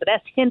thing ever. But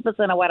that's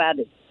 10% of what I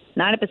do.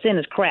 90%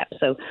 is crap.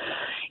 So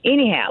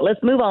anyhow,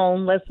 let's move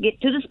on. Let's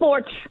get to the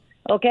sports.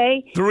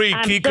 Okay. 3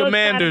 I'm Key so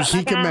Commanders.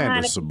 excited Key about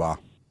Commanders, Heineke. Sabah.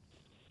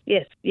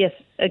 Yes.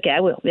 Okay,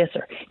 I will. Yes,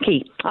 sir.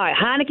 Key. All right,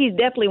 Heineke's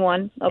definitely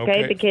won,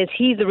 okay, because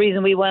he's the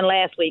reason we won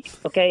last week,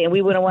 okay, and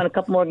we would have won a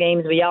couple more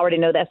games, but you already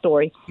know that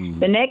story.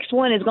 Mm-hmm. The next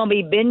one is going to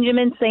be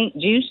Benjamin St.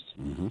 Juice.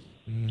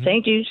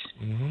 St. Juice.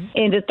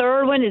 And the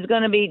third one is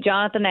going to be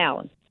Jonathan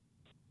Allen.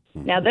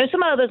 Now, there's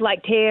some others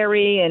like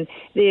Terry and,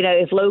 you know,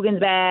 if Logan's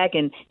back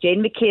and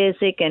Jaden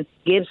McKissick and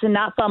Gibson,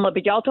 not Thumler,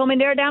 but y'all told me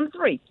they're down to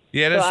 3.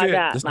 Yeah, that's so it.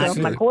 I got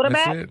my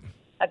quarterback.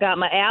 I got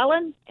my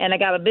Allen, and I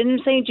got my Benjamin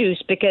St.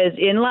 Juice because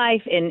in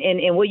life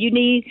and what you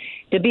need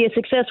to be a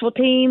successful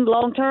team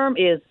long-term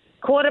is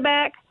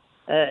quarterback,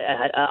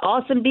 an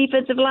awesome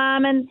defensive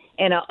lineman,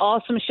 and an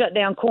awesome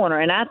shutdown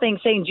corner. And I think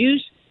St.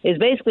 Juice is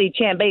basically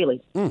Champ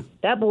Bailey.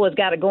 That boy's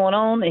got it going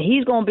on, and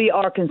he's going to be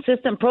our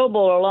consistent Pro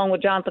Bowler along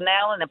with Jonathan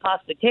Allen and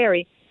possibly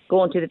Terry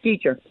going to the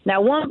future.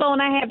 Now, one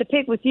bone I have to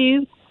pick with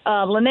you,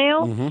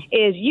 Linnell,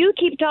 is you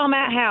keep talking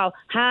about how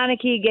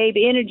Heineke gave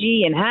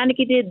energy and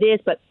Heineke did this,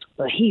 but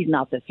he's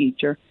not the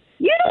future.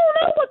 You don't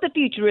know what the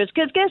future is,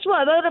 because guess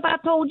what? What if I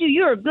told you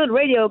you're a good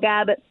radio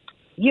guy, but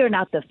you're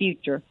not the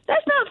future?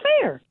 That's not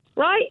fair,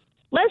 right?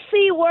 Let's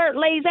see where it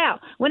lays out.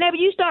 Whenever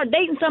you start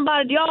dating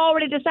somebody, do y'all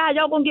already decide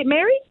y'all going to get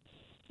married?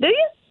 Do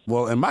you?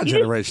 Well, in my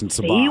generation,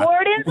 Sabah. See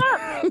where it ends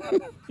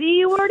up.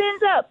 See where it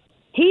ends up.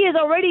 He is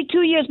already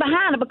 2 years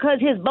behind because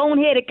his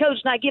boneheaded coach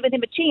not giving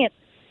him a chance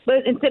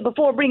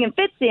before bringing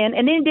Fitz in,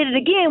 and then did it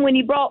again when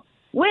he brought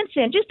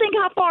Winston. Just think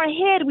how far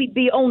ahead we'd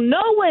be on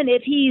knowing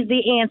if he's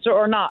the answer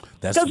or not.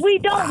 Because we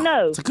don't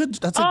know.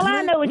 All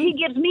I know is he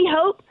gives me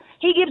hope.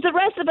 He gives the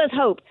rest of us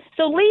hope.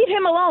 So leave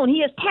him alone.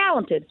 He is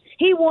talented.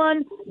 He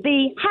won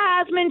the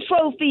Heisman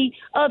Trophy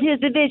of his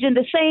division,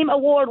 the same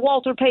award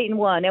Walter Payton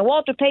won. And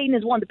Walter Payton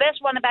is one of the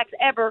best running backs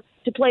ever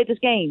to play this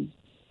game.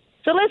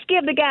 So let's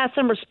give the guy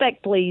some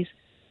respect, please.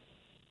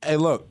 Hey,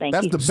 look, Thank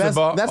that's you. the best.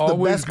 Sabah, That's the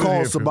always best good to call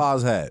hear from you.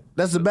 Sabah's had.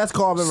 That's the best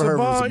call I've ever heard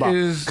Sabah from Sabah.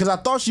 is- Because I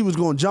thought she was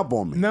going to jump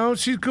on me. No,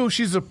 she's cool.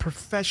 She's a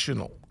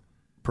professional.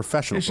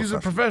 Professional. And she's a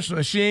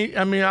professional. She ain't.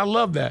 I mean, I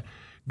love that.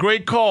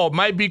 Great call.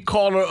 Might be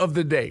caller of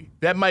the day.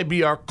 That might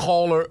be our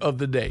caller of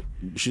the day.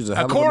 She's a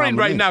hell of a Corey nominee.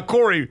 right now.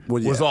 Corey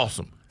Well, yeah. was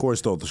awesome. Corey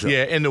stole the show.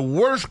 Yeah, and the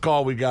worst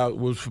call we got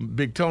was from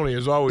Big Tony,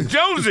 as always.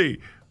 Jonesy.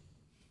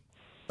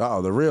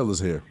 Uh-oh, the real is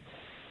here.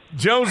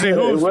 Jonesy, Hey,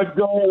 who's what's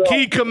going on?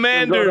 key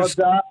commanders? What's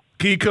going on, Doc?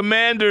 Key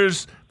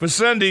commanders for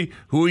Sunday.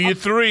 Who are your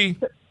three?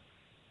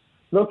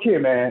 Look here,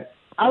 man.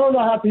 I don't know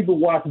how people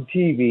watching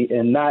TV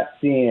and not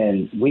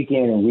seeing week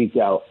in and week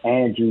out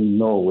Andrew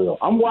Norwell.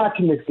 I'm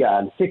watching this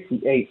guy,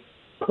 68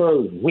 per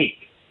week,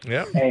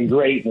 and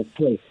great in his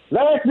play.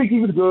 Last week he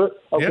was good.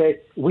 Okay,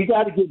 we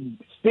got to get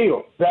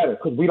still better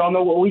because we don't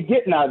know what we're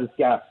getting out of this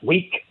guy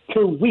week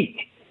to week.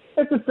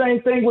 It's the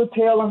same thing with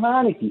Taylor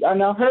Heineke. I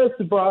now heard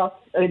Sabah,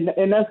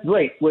 and that's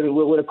great with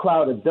a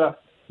cloud of dust.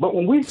 But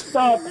when we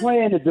start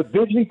playing the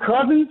division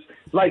cousins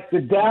like the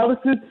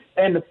Dallases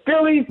and the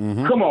Phillies,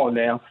 come on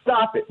now,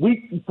 stop it.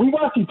 We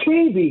watching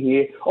TV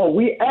here, or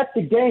we at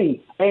the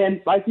game, and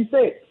like you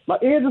said, my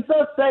ears are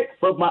suspect,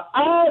 but my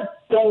eyes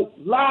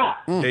don't lie.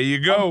 There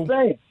you go. I'm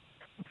saying,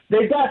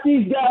 they got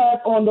these guys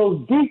on those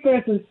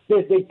defenses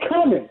that they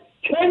coming.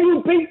 Can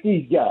you beat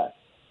these guys?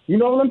 You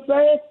know what I'm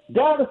saying?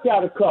 Dallas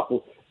got a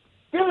couple.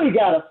 Philly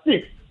got a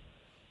 6.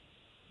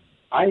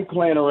 I ain't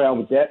playing around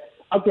with that.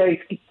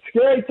 Okay,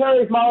 Scary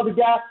Terry's my other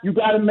guy. You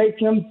got to make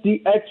him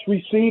the X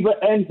receiver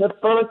and the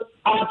first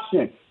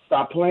option.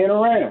 Stop playing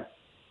around.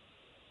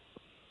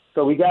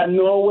 So we got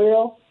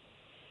Norwell.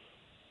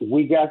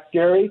 We got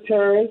Scary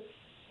Terry.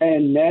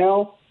 And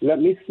now let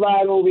me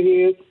slide over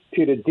here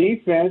to the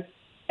defense.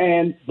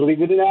 And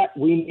believe it or not,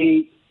 we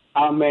need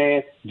our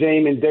man,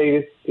 Jamin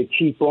Davis, to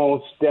keep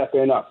on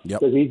stepping up.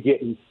 Because he's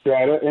getting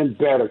better and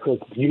better. Because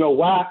you know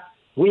why?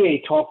 We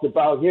ain't talked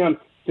about him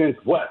since,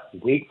 what,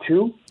 week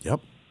 2? Yep.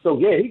 So,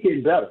 yeah, he's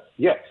getting better.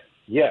 Yes.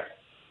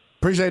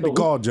 Appreciate the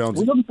call, Jones.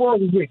 We're looking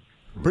forward to it.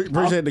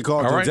 Appreciate the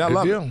call, All right, Jones. I good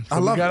love deal. it. So I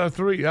love we got it. a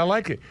 3. I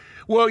like it.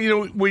 Well,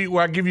 you know,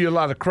 I give you a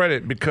lot of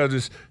credit because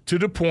it's to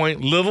the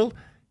point. Little,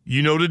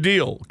 you know the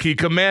deal. Key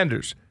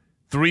commanders.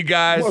 3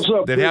 guys What's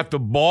up, that Big? have to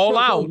ball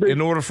What's up, out Big?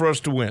 in order for us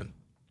to win.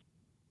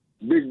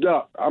 Big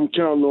Doc, I'm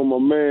counting on my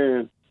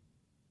man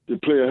to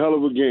play a hell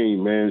of a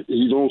game, man.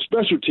 He's on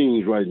special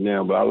teams right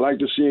now, but I like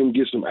to see him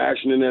get some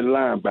action in that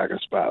linebacker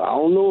spot. I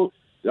don't know.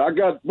 I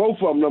got both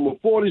of them, number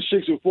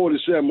 46 and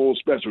 47 on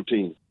special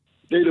teams.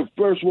 They the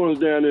first ones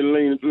down there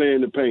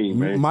laying the pain,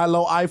 man.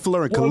 Milo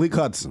Eifler and Khalil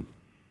Hudson.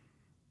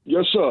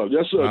 Yes, sir.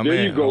 My There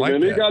man, you go, I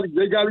like man. that.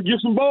 They got to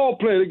get some ball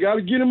play. They got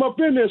to get him up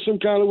in there some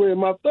kind of way.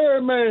 And my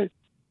third man,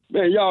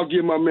 y'all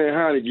give my man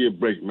Heineke a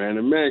break, man.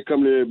 The man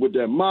coming in with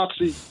that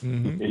moxie,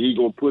 and he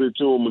gonna put it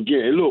to him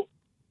again. And look,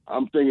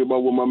 I'm thinking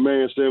about what my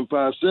man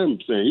 757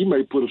 saying. He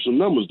may put up some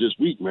numbers this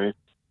week, man.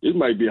 It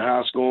might be a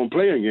high-scoring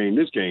playing game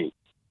this game.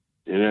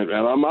 And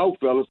I'm out,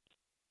 fellas.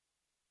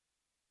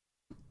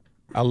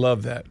 I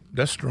love that.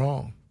 That's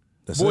strong.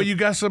 Boy, you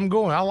got something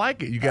going. I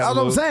like it. You got. That's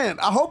what I'm saying.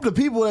 I hope the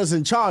people that's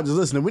in charge is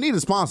listening. We need a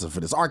sponsor for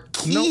this. Our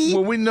key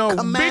we know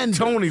commanders.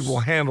 Big Tony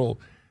will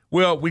handle.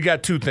 Well, we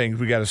got 2 things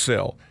we got to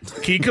sell.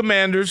 Key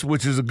commanders,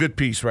 which is a good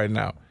piece right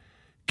now.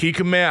 Key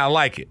command, I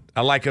like it.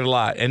 I like it a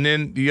lot. And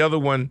then the other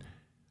one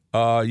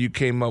you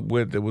came up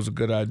with that was a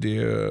good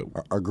idea.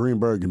 Our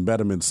Greenberg and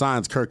Betterman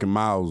signs Kirk and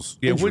Miles.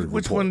 Yeah, injury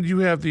which report. one do you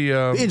have the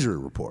injury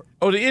report?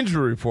 Oh, the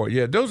injury report.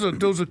 Yeah, those are.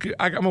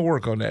 I'm gonna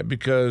work on that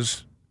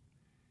because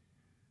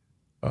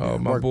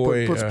my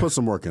boy put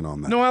some work in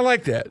on that. No, I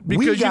like that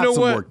because we got you know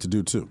some what? work to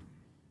do too.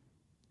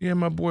 Yeah,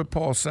 my boy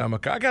Paul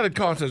Samaka. I got to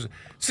call him.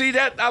 See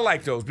that I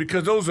like those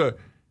because those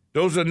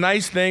are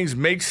nice things,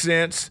 make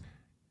sense,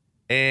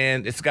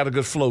 and it's got a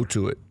good flow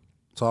to it.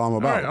 That's all I'm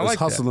about. All right, I It's like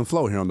hustle that. and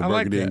flow here on the I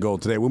like Burgundy and that.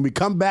 Gold today. When we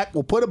come back,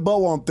 we'll put a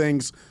bow on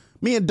things.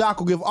 Me and Doc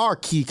will give our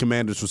key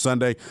commanders for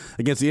Sunday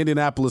against the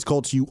Indianapolis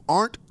Colts. You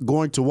aren't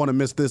going to want to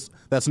miss this.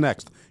 That's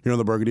next here on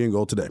the Burgundy and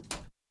Gold today.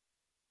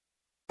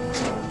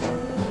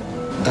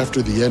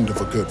 After the end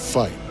of a good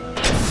fight,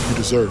 you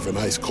deserve an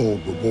ice-cold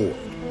reward.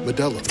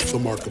 Modelo is the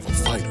mark of a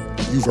fighter.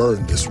 You've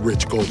earned this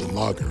rich golden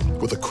lager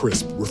with a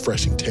crisp,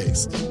 refreshing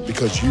taste.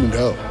 Because you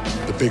know,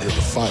 the bigger the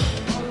fight,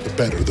 the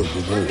better the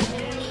reward.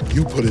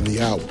 You put in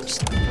the hours,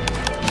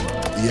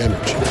 the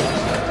energy,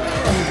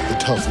 the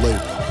tough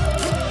labor.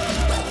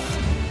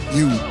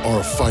 You are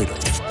a fighter,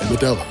 and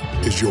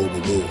Modelo is your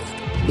reward.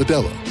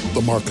 Modelo,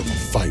 the mark of a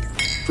fighter.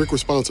 Drink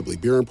responsibly.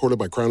 Beer imported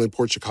by Crown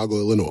Imports, Chicago,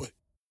 Illinois.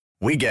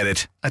 We get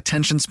it.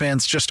 Attention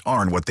spans just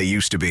aren't what they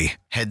used to be.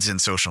 Heads in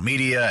social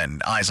media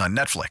and eyes on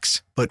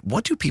Netflix. But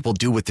what do people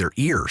do with their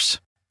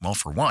ears? Well,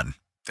 for one,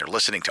 they're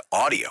listening to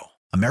audio.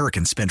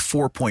 Americans spend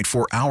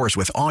 4.4 hours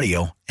with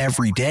audio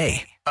every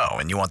day. Oh,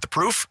 and you want the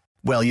proof?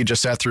 Well, you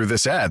just sat through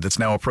this ad that's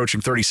now approaching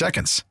 30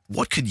 seconds.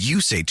 What could you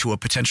say to a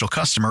potential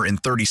customer in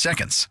 30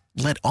 seconds?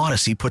 Let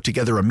Odyssey put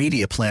together a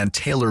media plan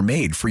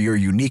tailor-made for your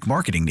unique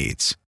marketing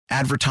needs.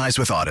 Advertise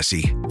with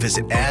Odyssey.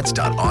 Visit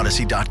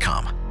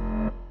ads.odyssey.com.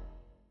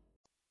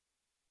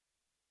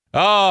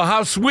 Oh,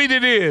 how sweet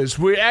it is.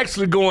 We're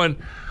actually going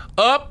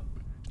up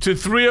to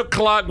 3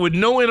 o'clock with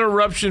no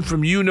interruption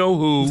from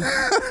you-know-who,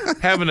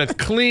 having a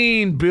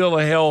clean bill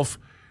of health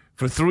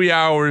for 3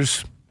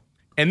 hours.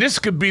 And this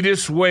could be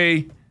this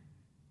way.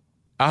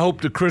 I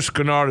hope that Chris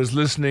Kennard is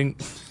listening.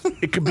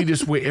 It could be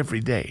this way every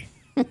day.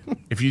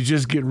 If you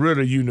just get rid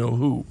of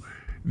you-know-who,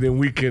 then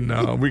we can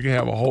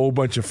have a whole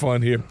bunch of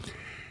fun here.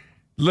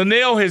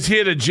 Linnell has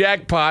hit a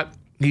jackpot.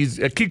 He's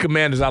a Key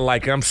Commanders. I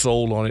like it. I'm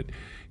sold on it.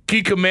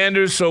 Key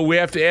Commanders, so we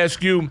have to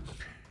ask you,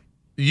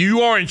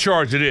 you are in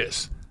charge of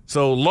this.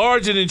 So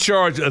Large is in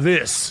charge of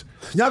this.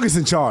 Youngest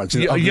in charge.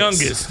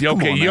 Youngest.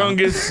 Okay,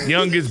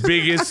 youngest,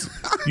 biggest.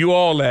 You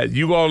all that.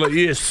 You all the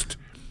ist.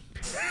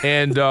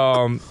 And who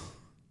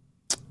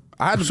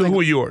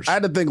are yours? I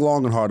had to think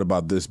long and hard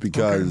about this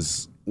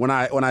because when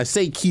I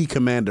say Key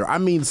Commander, I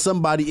mean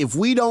somebody, if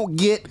we don't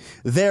get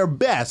their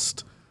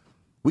best,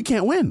 we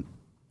can't win.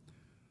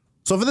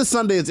 So for this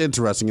Sunday, it's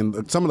interesting,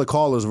 and some of the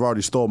callers have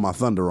already stole my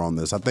thunder on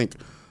this. I think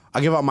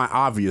I'll give out my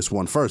obvious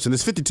one first, and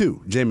it's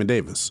 52, Jamin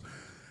Davis.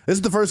 This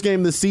is the first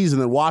game this season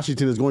that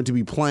Washington is going to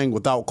be playing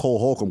without Cole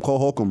Holcomb. Cole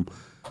Holcomb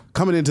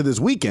coming into this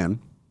weekend,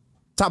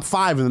 top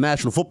 5 in the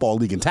National Football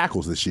League in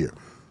tackles this year.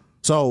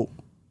 So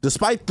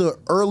despite the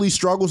early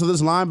struggles of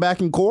this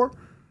linebacking core,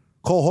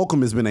 Cole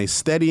Holcomb has been a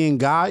steadying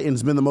guy and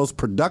has been the most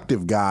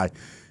productive guy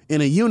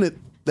in a unit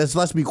that's,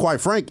 let's be quite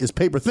frank, is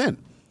paper thin.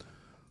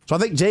 So I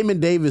think Jamin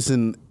Davis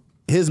and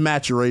his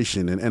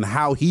maturation and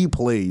how he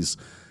plays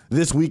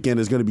this weekend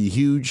is going to be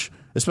huge,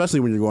 especially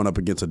when you're going up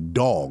against a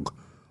dog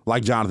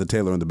like Jonathan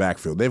Taylor in the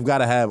backfield. They've got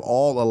to have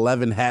all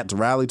 11 hats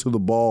rally to the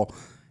ball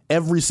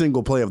every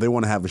single play if they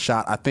want to have a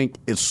shot. I think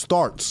it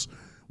starts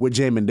with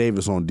Jamin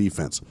Davis on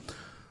defense.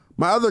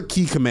 My other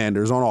Key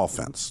Commander is on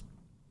offense,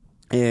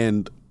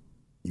 and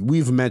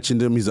we've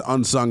mentioned him. He's an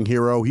unsung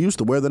hero. He used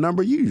to wear the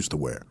number you used to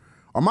wear,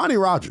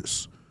 Armani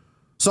Rogers.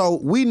 So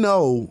we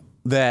know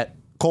that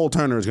Cole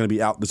Turner is going to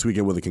be out this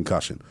weekend with a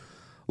concussion.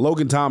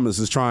 Logan Thomas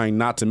is trying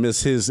not to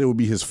miss it would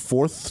be his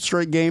 4th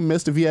straight game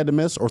missed if he had to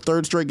miss, or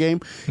 3rd straight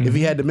game if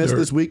he had to miss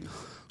this week.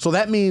 So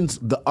that means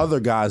the other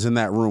guys in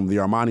that room, the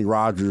Armani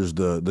Rogers,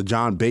 the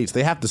John Bates,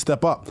 they have to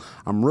step up.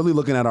 I'm really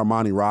looking at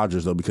Armani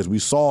Rogers, though, because we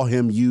saw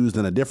him used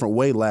in a different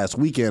way last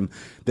weekend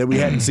that we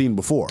hadn't seen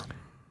before.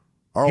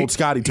 Our old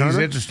Scotty Turner. He's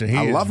interesting.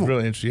 I love him.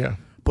 Really interesting, yeah.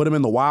 Put him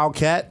in the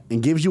Wildcat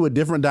and gives you a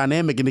different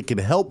dynamic, and it can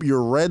help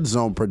your red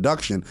zone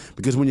production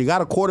because when you got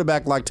a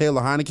quarterback like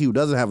Taylor Heineke who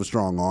doesn't have a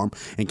strong arm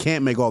and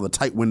can't make all the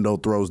tight window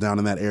throws down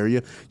in that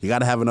area, you got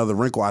to have another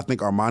wrinkle. I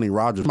think Armani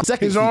Rogers.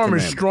 His arm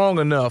is strong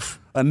enough.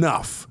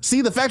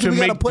 See, the fact that we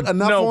got to put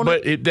enough on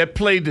it. No, but that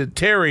play to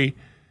Terry,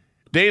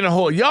 they in a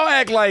hole. Y'all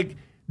act like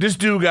this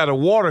dude got a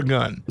water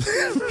gun.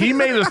 He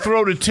made a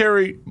throw to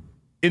Terry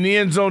in the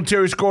end zone.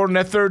 Terry scored on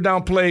that 3rd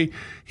down play.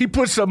 He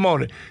put something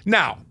on it.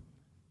 Now,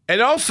 and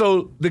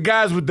also, the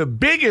guys with the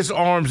biggest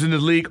arms in the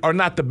league are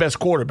not the best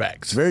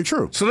quarterbacks. Very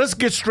true. So let's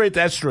get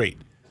that straight.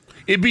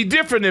 It'd be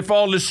different if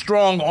all this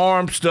strong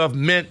arm stuff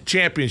meant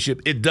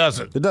championship. It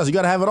doesn't. It does. You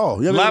got to have it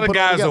all. A lot of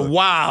guys are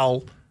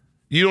wild.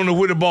 You don't know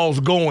where the ball's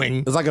going.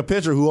 It's like a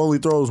pitcher who only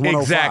throws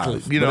 105.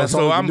 Exactly.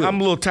 So I'm a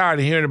little tired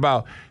of hearing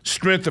about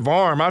strength of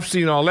arm. I've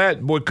seen all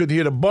that. Boy couldn't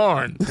hit a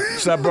barn.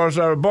 Side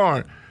a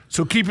barn.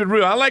 So keep it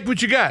real. I like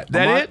what you got.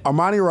 That it?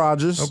 Armani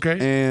Rogers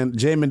and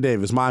Jamin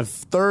Davis. My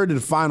 3rd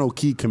and final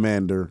Key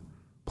Commander.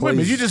 Wait a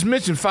minute, you just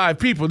mentioned 5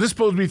 people. This is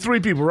supposed to be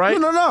 3 people,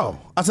 right? No.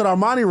 I said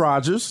Armani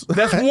Rogers.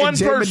 That's one and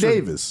person. Jamin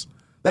Davis.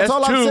 That's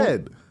all 2. I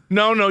said.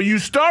 No. You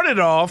started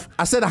off.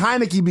 I said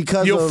Heineke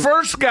because your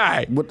first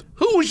guy.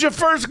 Who was your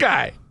first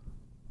guy?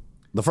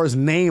 The first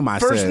name I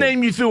said. First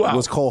name you threw out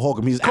was Cole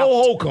Holcomb. He's Cole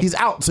out. Holcomb. He's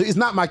out. So it's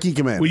not my Key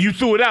Commander. Well, you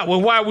threw it out.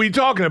 Well, why are we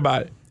talking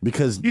about it?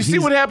 Because you see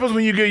what happens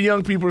when you give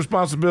young people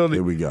responsibility?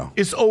 Here we go.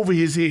 It's over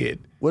his head.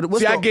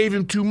 I gave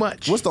him too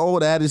much. What's the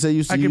old adage they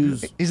used to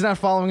use? He's not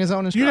following his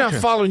own instruction. You're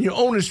not following your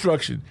own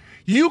instruction.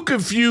 You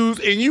confused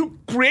and you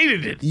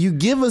created it. You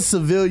give a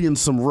civilian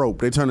some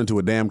rope, they turn into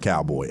a damn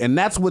cowboy. And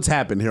that's what's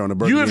happened here on the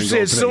Burger You have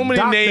said so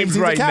many names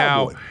right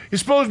now.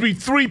 It's supposed to be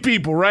 3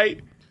 people,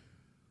 right?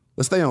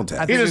 Let's stay on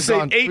task. He done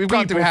said 8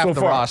 people so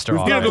far.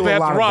 We've gone through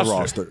half the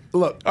roster.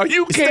 Look, are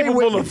you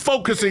capable of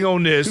focusing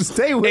on this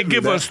and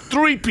give us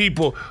 3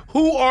 people?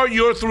 Who are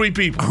your 3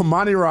 people?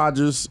 Armani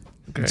Rogers,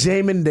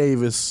 Jamin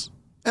Davis,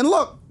 and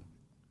look,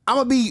 I'm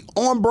going to be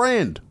on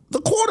brand.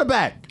 The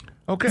quarterback.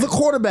 Okay. The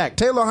quarterback,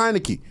 Taylor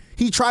Heineke.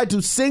 He tried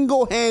to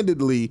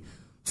single-handedly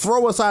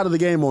throw us out of the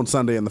game on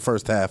Sunday in the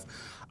first half.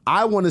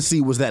 I want to see,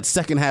 was that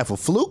second half a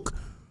fluke?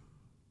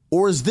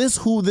 Or is this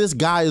who this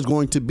guy is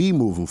going to be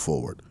moving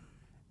forward?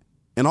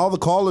 And all the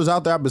callers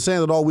out there, I've been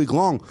saying it all week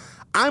long,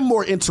 I'm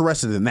more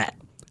interested in that.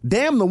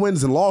 Damn the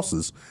wins and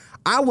losses.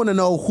 I want to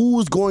know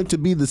who's going to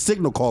be the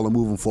signal caller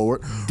moving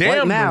forward. Damn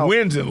right now, the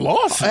wins and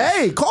losses.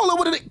 Hey, call it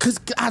what it is. Because,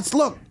 guys,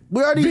 look,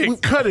 we already...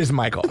 Cut his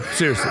mic off.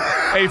 Seriously.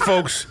 Hey,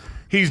 folks,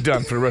 he's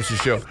done for the rest of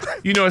the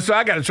show. So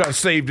I got to try to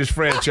save this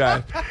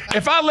franchise.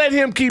 If I let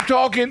him keep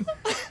talking,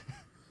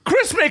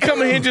 Chris may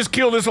come in here and just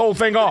kill this whole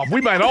thing off.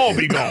 We might all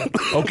be gone,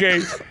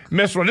 okay?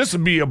 Mess around. This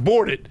will be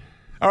aborted.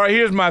 All right,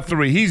 here's my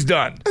 3. He's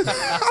done.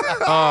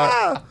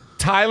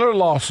 Tyler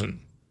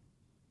Lawson,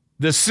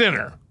 the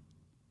center,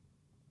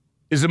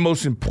 is the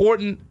most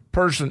important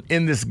person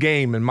in this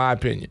game, in my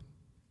opinion.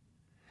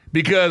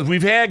 Because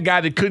we've had a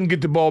guy that couldn't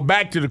get the ball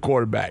back to the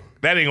quarterback.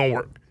 That ain't going to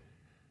work.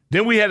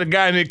 Then we had a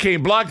guy that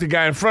can't block the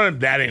guy in front of him.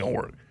 That ain't going to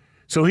work.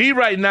 So he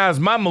right now is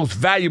my most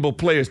valuable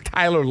player is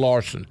Tyler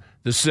Lawson,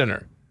 the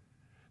center.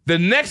 The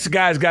next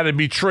guy's got to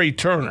be Trey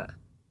Turner.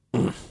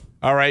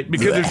 All right?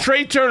 Because if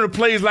Trey Turner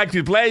plays like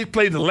he played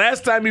the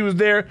last time he was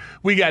there,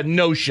 we got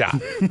no shot.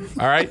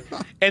 All right?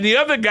 And the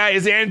other guy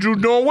is Andrew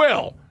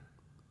Norwell.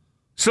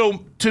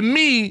 So to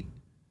me,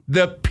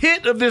 the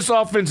pit of this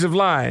offensive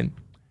line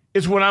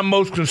is what I'm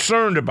most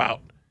concerned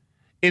about.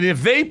 And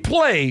if they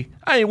play,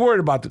 I ain't worried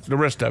about the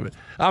rest of it.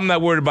 I'm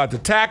not worried about the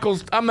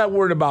tackles. I'm not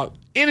worried about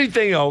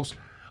anything else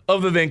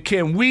other than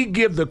can we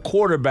give the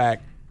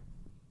quarterback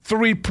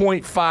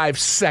 3.5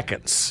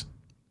 seconds.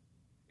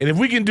 And if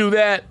we can do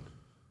that,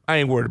 I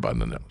ain't worried about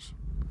nothing else.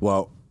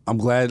 Well, I'm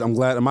glad.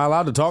 Am I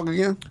allowed to talk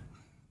again?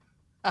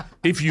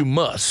 If you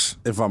must.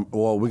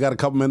 Well, we got a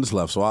couple minutes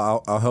left, so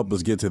I'll help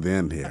us get to the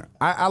end here.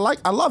 I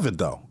love it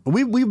though.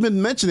 We've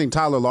been mentioning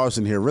Tyler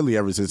Larson here really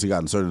ever since he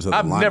got inserted into the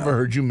lineup. I've never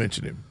heard you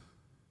mention him.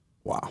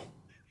 Wow.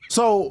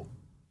 So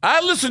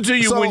I listen to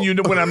you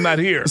when I'm not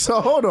here. So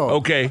hold on.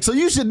 Okay. So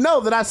you should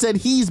know that I said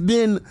he's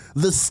been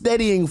the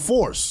steadying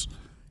force.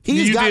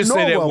 He's got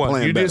Norwell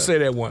playing You better. did say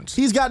that once.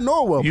 He's got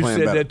Norwell you playing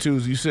said better. that too.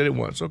 You said it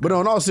once. Okay. But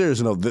on all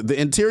seriousness, though, the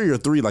interior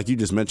 3, like you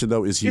just mentioned,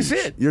 though, is huge.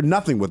 It's it. You're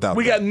nothing without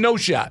We that. got no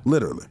shot.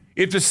 Literally.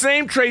 If the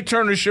same Trey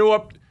Turner show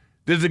up,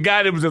 there's a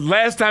guy that was the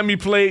last time he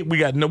played, we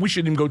shouldn't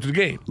even go to the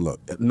game. Look,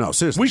 no,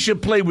 seriously. We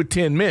should play with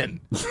 10 men.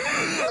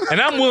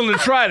 And I'm willing to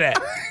try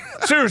that.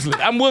 Seriously,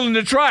 I'm willing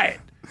to try it.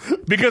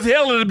 Because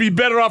hell, it'll be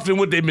better off than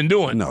what they've been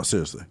doing. No,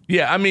 seriously.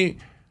 Yeah, I mean,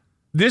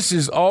 this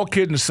is all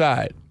kidding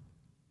aside.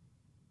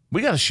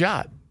 We got a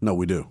shot. No,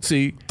 we do.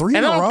 See? 3 in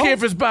and a I don't row? care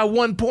if it's by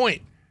 1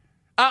 point.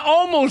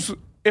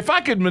 If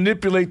I could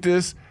manipulate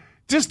this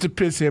just to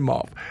piss him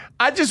off,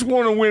 I just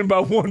want to win by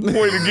 1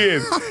 point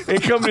again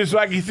and come in so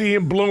I can see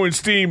him blowing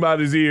steam out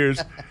his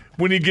ears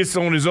when he gets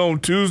on his own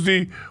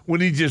Tuesday,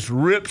 when he just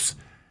rips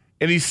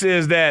and he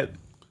says that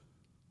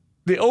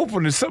the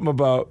open is something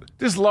about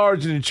this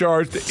large and in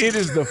charge. It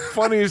is the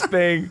funniest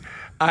thing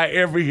I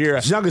ever hear.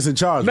 Youngest in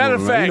charge. Matter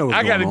of fact, you know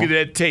I got to going get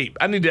on. that tape.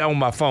 I need that on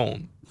my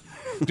phone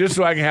just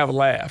so I can have a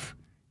laugh.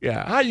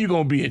 Yeah, how you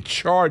going to be in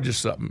charge of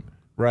something,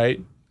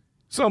 right?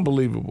 It's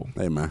unbelievable.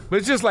 Hey, man. But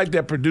it's just like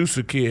that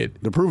producer kid.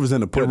 The proof is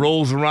in the That pudding.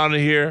 rolls around in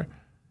here.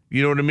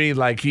 You know what I mean?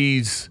 Like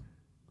he's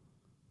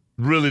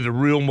really the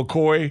real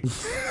McCoy.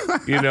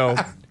 You know,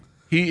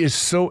 he is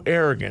so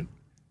arrogant.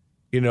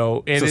 You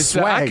know, and It's a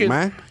swag,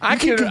 man. You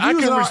keep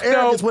confusing our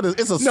arrogance with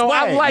it's a no,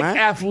 I swag, like man.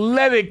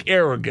 athletic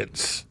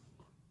arrogance.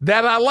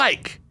 That I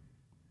like.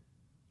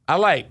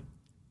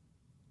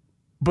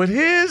 But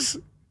it's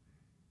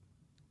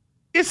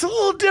a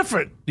little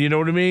different. You know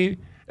what I mean?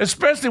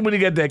 Especially when he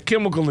got that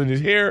chemical in his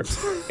hair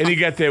and he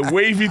got that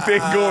wavy thing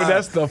going.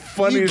 That's the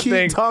funniest you keep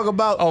thing. talking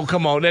about. Oh,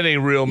 come on. That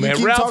ain't real, man. You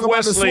keep Ralph talking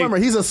about the Wesley. swimmer.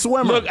 He's a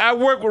swimmer. Look, I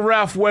worked with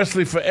Ralph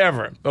Wesley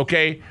forever,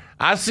 okay?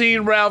 I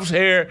seen Ralph's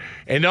hair,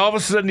 and all of a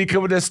sudden he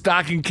come with that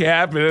stocking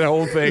cap and that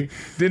whole thing.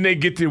 Then they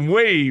get them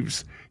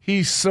waves.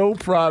 He's so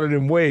proud of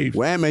them waves.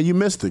 Well, man, you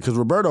missed it because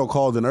Roberto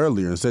called in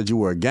earlier and said you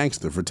were a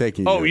gangster for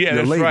taking Oh, your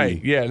that's lady,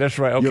 right. Yeah, that's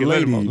right. Okay, your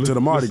let him lady on. to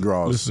the Mardi Listen-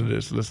 Gras.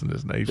 Listen to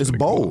this. Now he's It's finna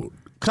go bold. on.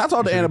 Because I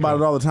talk to Ant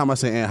about it all the time. I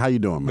say, Ant, how you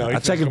doing, man? No, he I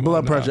check his come blood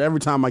on pressure now. every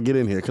time I get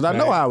in here because I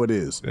know Right. how it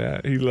is. Yeah,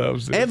 he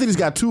loves it. Anthony's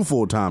got 2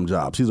 full-time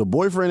jobs. He's a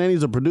boyfriend and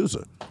he's a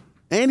producer.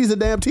 And he's a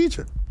damn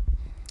teacher.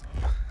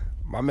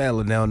 My man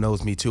Linnell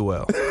knows me too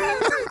well.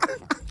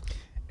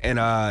 And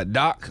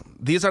Doc,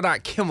 these are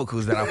not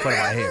chemicals that I put in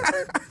my hair.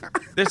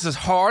 This is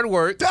hard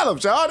work. Tell him,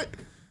 Charlie.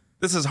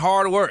 This is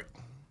hard work.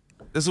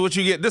 This is what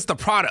you get. This is the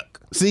product.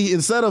 See,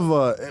 instead of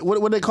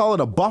what they call it,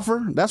 a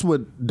buffer, that's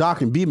what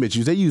Doc and B-Mitch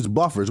use. They use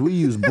buffers. We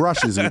use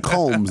brushes and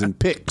combs and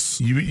picks.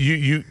 You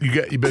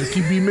better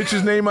keep B.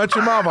 Mitch's name out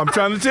your mouth. I'm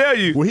trying to tell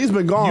you. Well, he's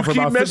been gone You for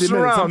keep about 50 messing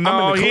minutes. around. I'm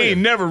No, in the he clear.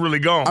 ain't never really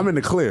gone. I'm in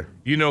the clear.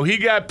 You know, he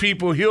got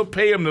people, he'll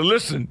pay them to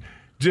listen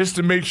just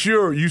to make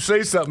sure you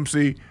say something.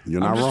 See, You're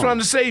not I'm just wrong. trying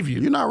to save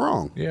you. You're not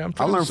wrong. Yeah, I'm I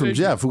trying to learned from save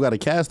Jeff, who got a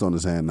cast on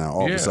his hand now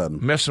all of a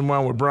sudden. Messing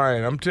around with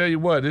Brian. I'm telling you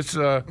what, it's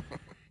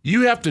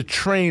you have to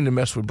train to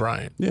mess with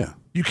Brian. Yeah.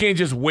 You can't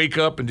just wake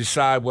up and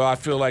decide, well, I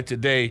feel like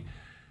today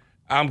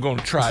I'm going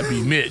to try to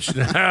be Mitch.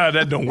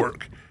 That don't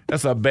work.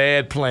 That's a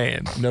bad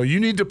plan. No, you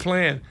need to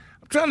plan.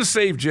 I'm trying to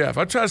save Jeff.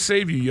 I try to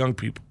save you young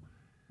people.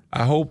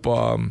 I hope,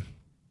 I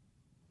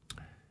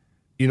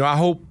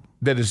hope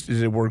that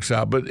it works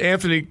out. But,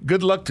 Anthony,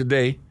 good luck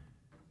today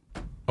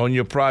on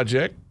your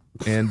project.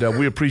 And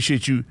we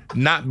appreciate you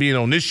not being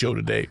on this show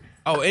today.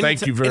 Oh,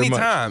 thank you very much.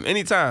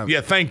 Anytime.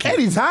 Yeah, thank you.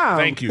 Anytime.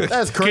 Thank you.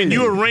 That's crazy. Can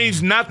you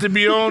arrange not to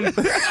be on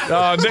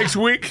next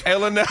week?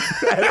 Eleanor.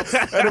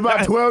 At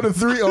about 12 to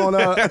 3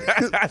 on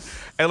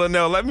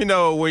Eleanor, let me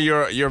know when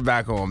you're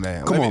back on,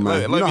 man. Come on,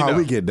 man. Let You know me how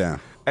we get down.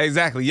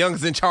 Exactly.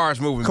 Young's in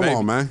charge moving, Come baby.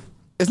 on, man.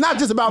 It's not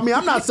just about me.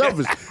 I'm not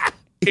selfish.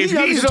 if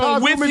he's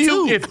on with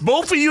you, if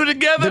both of you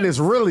together, then it's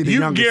really the you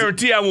youngest.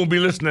 guarantee I won't be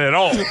listening at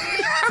all.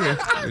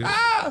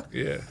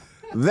 Yeah.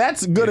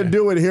 That's going to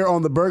do it here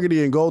on the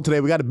Burgundy and Gold today.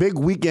 We got a big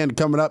weekend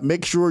coming up.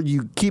 Make sure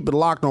you keep it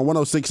locked on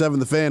 106.7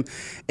 The Fan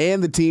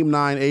and the Team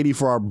 980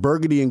 for our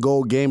Burgundy and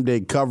Gold game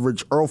day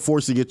coverage. Earl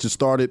Forsey gets you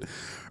started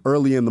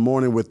early in the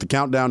morning with the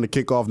countdown to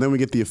kickoff. Then we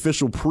get the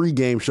official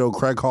pregame show,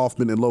 Craig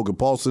Hoffman and Logan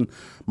Paulson.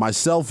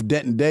 Myself,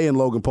 Denton Day, and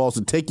Logan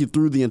Paulson take you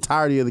through the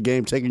entirety of the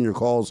game, taking your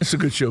calls. It's a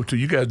good show, too.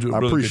 You guys do a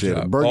really appreciate good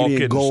job. it. Burgundy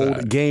and Gold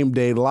aside. game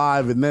day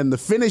live. And then the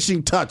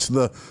finishing touch,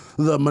 the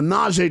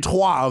menage a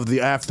trois of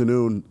the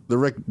afternoon, the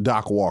Rick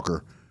Doc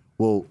Walker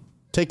will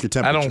take your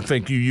temperature. I don't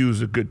think you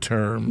used a good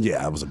term. Yeah,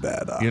 that was a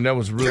bad. That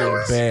was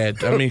really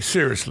bad. I mean,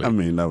 seriously. I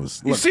mean, that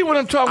was. You see what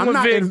I'm talking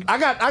about, Vic? Vic.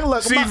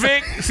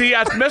 See,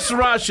 Mr.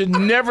 Ross should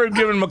never have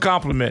given him a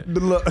compliment.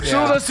 As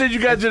soon as I said you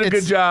guys did a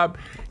good job,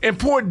 and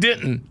poor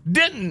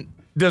Denton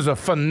does a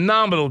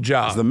phenomenal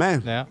job. He's the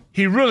man. Yeah.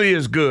 He really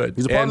is good.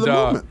 He's a part of the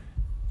movement.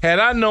 Had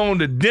I known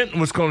that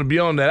Denton was going to be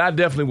on that, I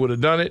definitely would have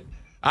done it.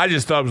 I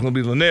just thought it was going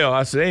to be Linnell.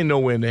 I said, ain't no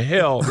way in the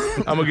hell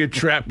I'm going to get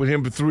trapped with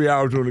him for 3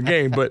 hours during the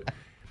game. But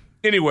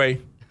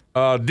anyway,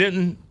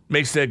 Denton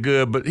makes that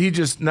good. But he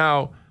just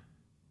now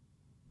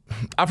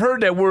 – I've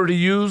heard that word he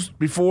used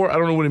before. I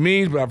don't know what it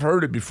means, but I've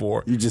heard it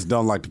before. You just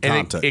don't like the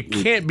content. It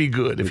can't be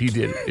good if he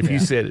did it. If he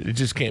said it, it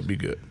just can't be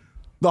good.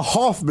 The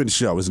Hoffman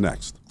Show is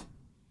next.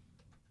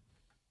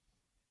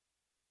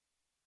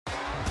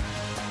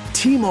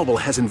 T-Mobile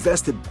has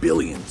invested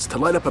billions to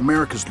light up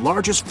America's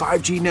largest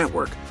 5G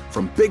network,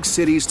 from big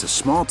cities to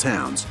small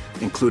towns,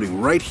 including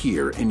right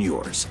here in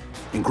yours.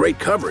 And great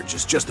coverage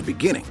is just the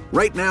beginning.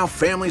 Right now,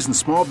 families and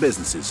small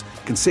businesses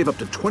can save up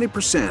to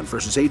 20%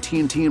 versus AT&T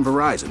and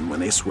Verizon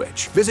when they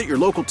switch. Visit your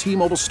local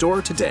T-Mobile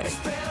store today.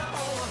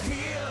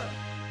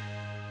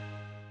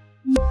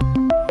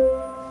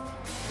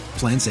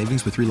 Plan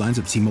savings with 3 lines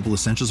of T-Mobile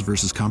Essentials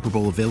versus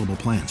comparable available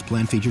plans.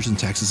 Plan features and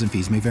taxes and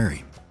fees may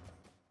vary.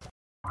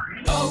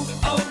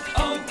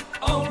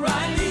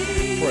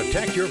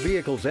 Protect your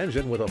vehicle's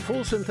engine with a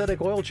full synthetic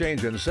oil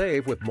change and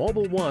save with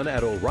Mobil 1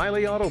 at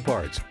O'Reilly Auto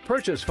Parts.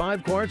 Purchase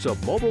 5 quarts of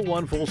Mobil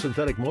 1 full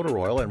synthetic motor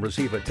oil and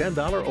receive a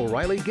 $10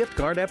 O'Reilly gift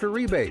card after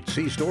rebate.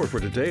 See store for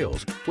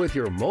details. With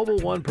your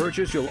Mobil 1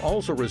 purchase, you'll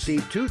also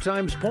receive 2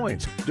 times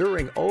points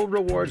during O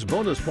Rewards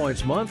Bonus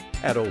Points Month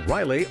at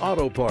O'Reilly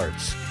Auto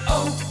Parts.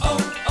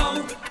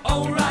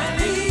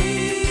 O'Reilly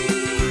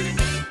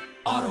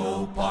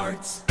Auto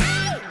Parts.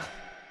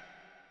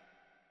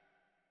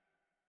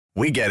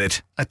 We get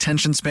it.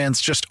 Attention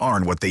spans just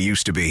aren't what they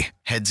used to be.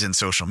 Heads in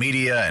social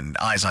media and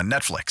eyes on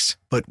Netflix.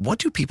 But what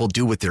do people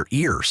do with their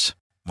ears?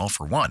 Well,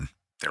 for one,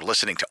 they're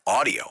listening to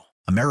audio.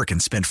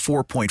 Americans spend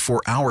 4.4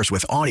 hours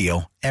with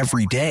audio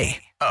every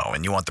day. Oh,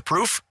 and you want the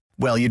proof?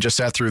 Well, you just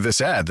sat through this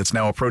ad that's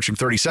now approaching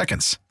 30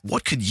 seconds.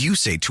 What could you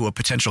say to a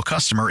potential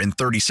customer in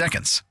 30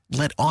 seconds?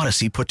 Let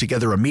Odyssey put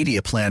together a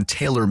media plan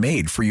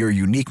tailor-made for your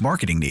unique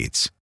marketing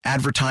needs.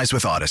 Advertise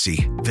with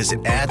Odyssey.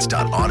 Visit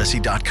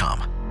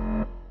ads.odyssey.com.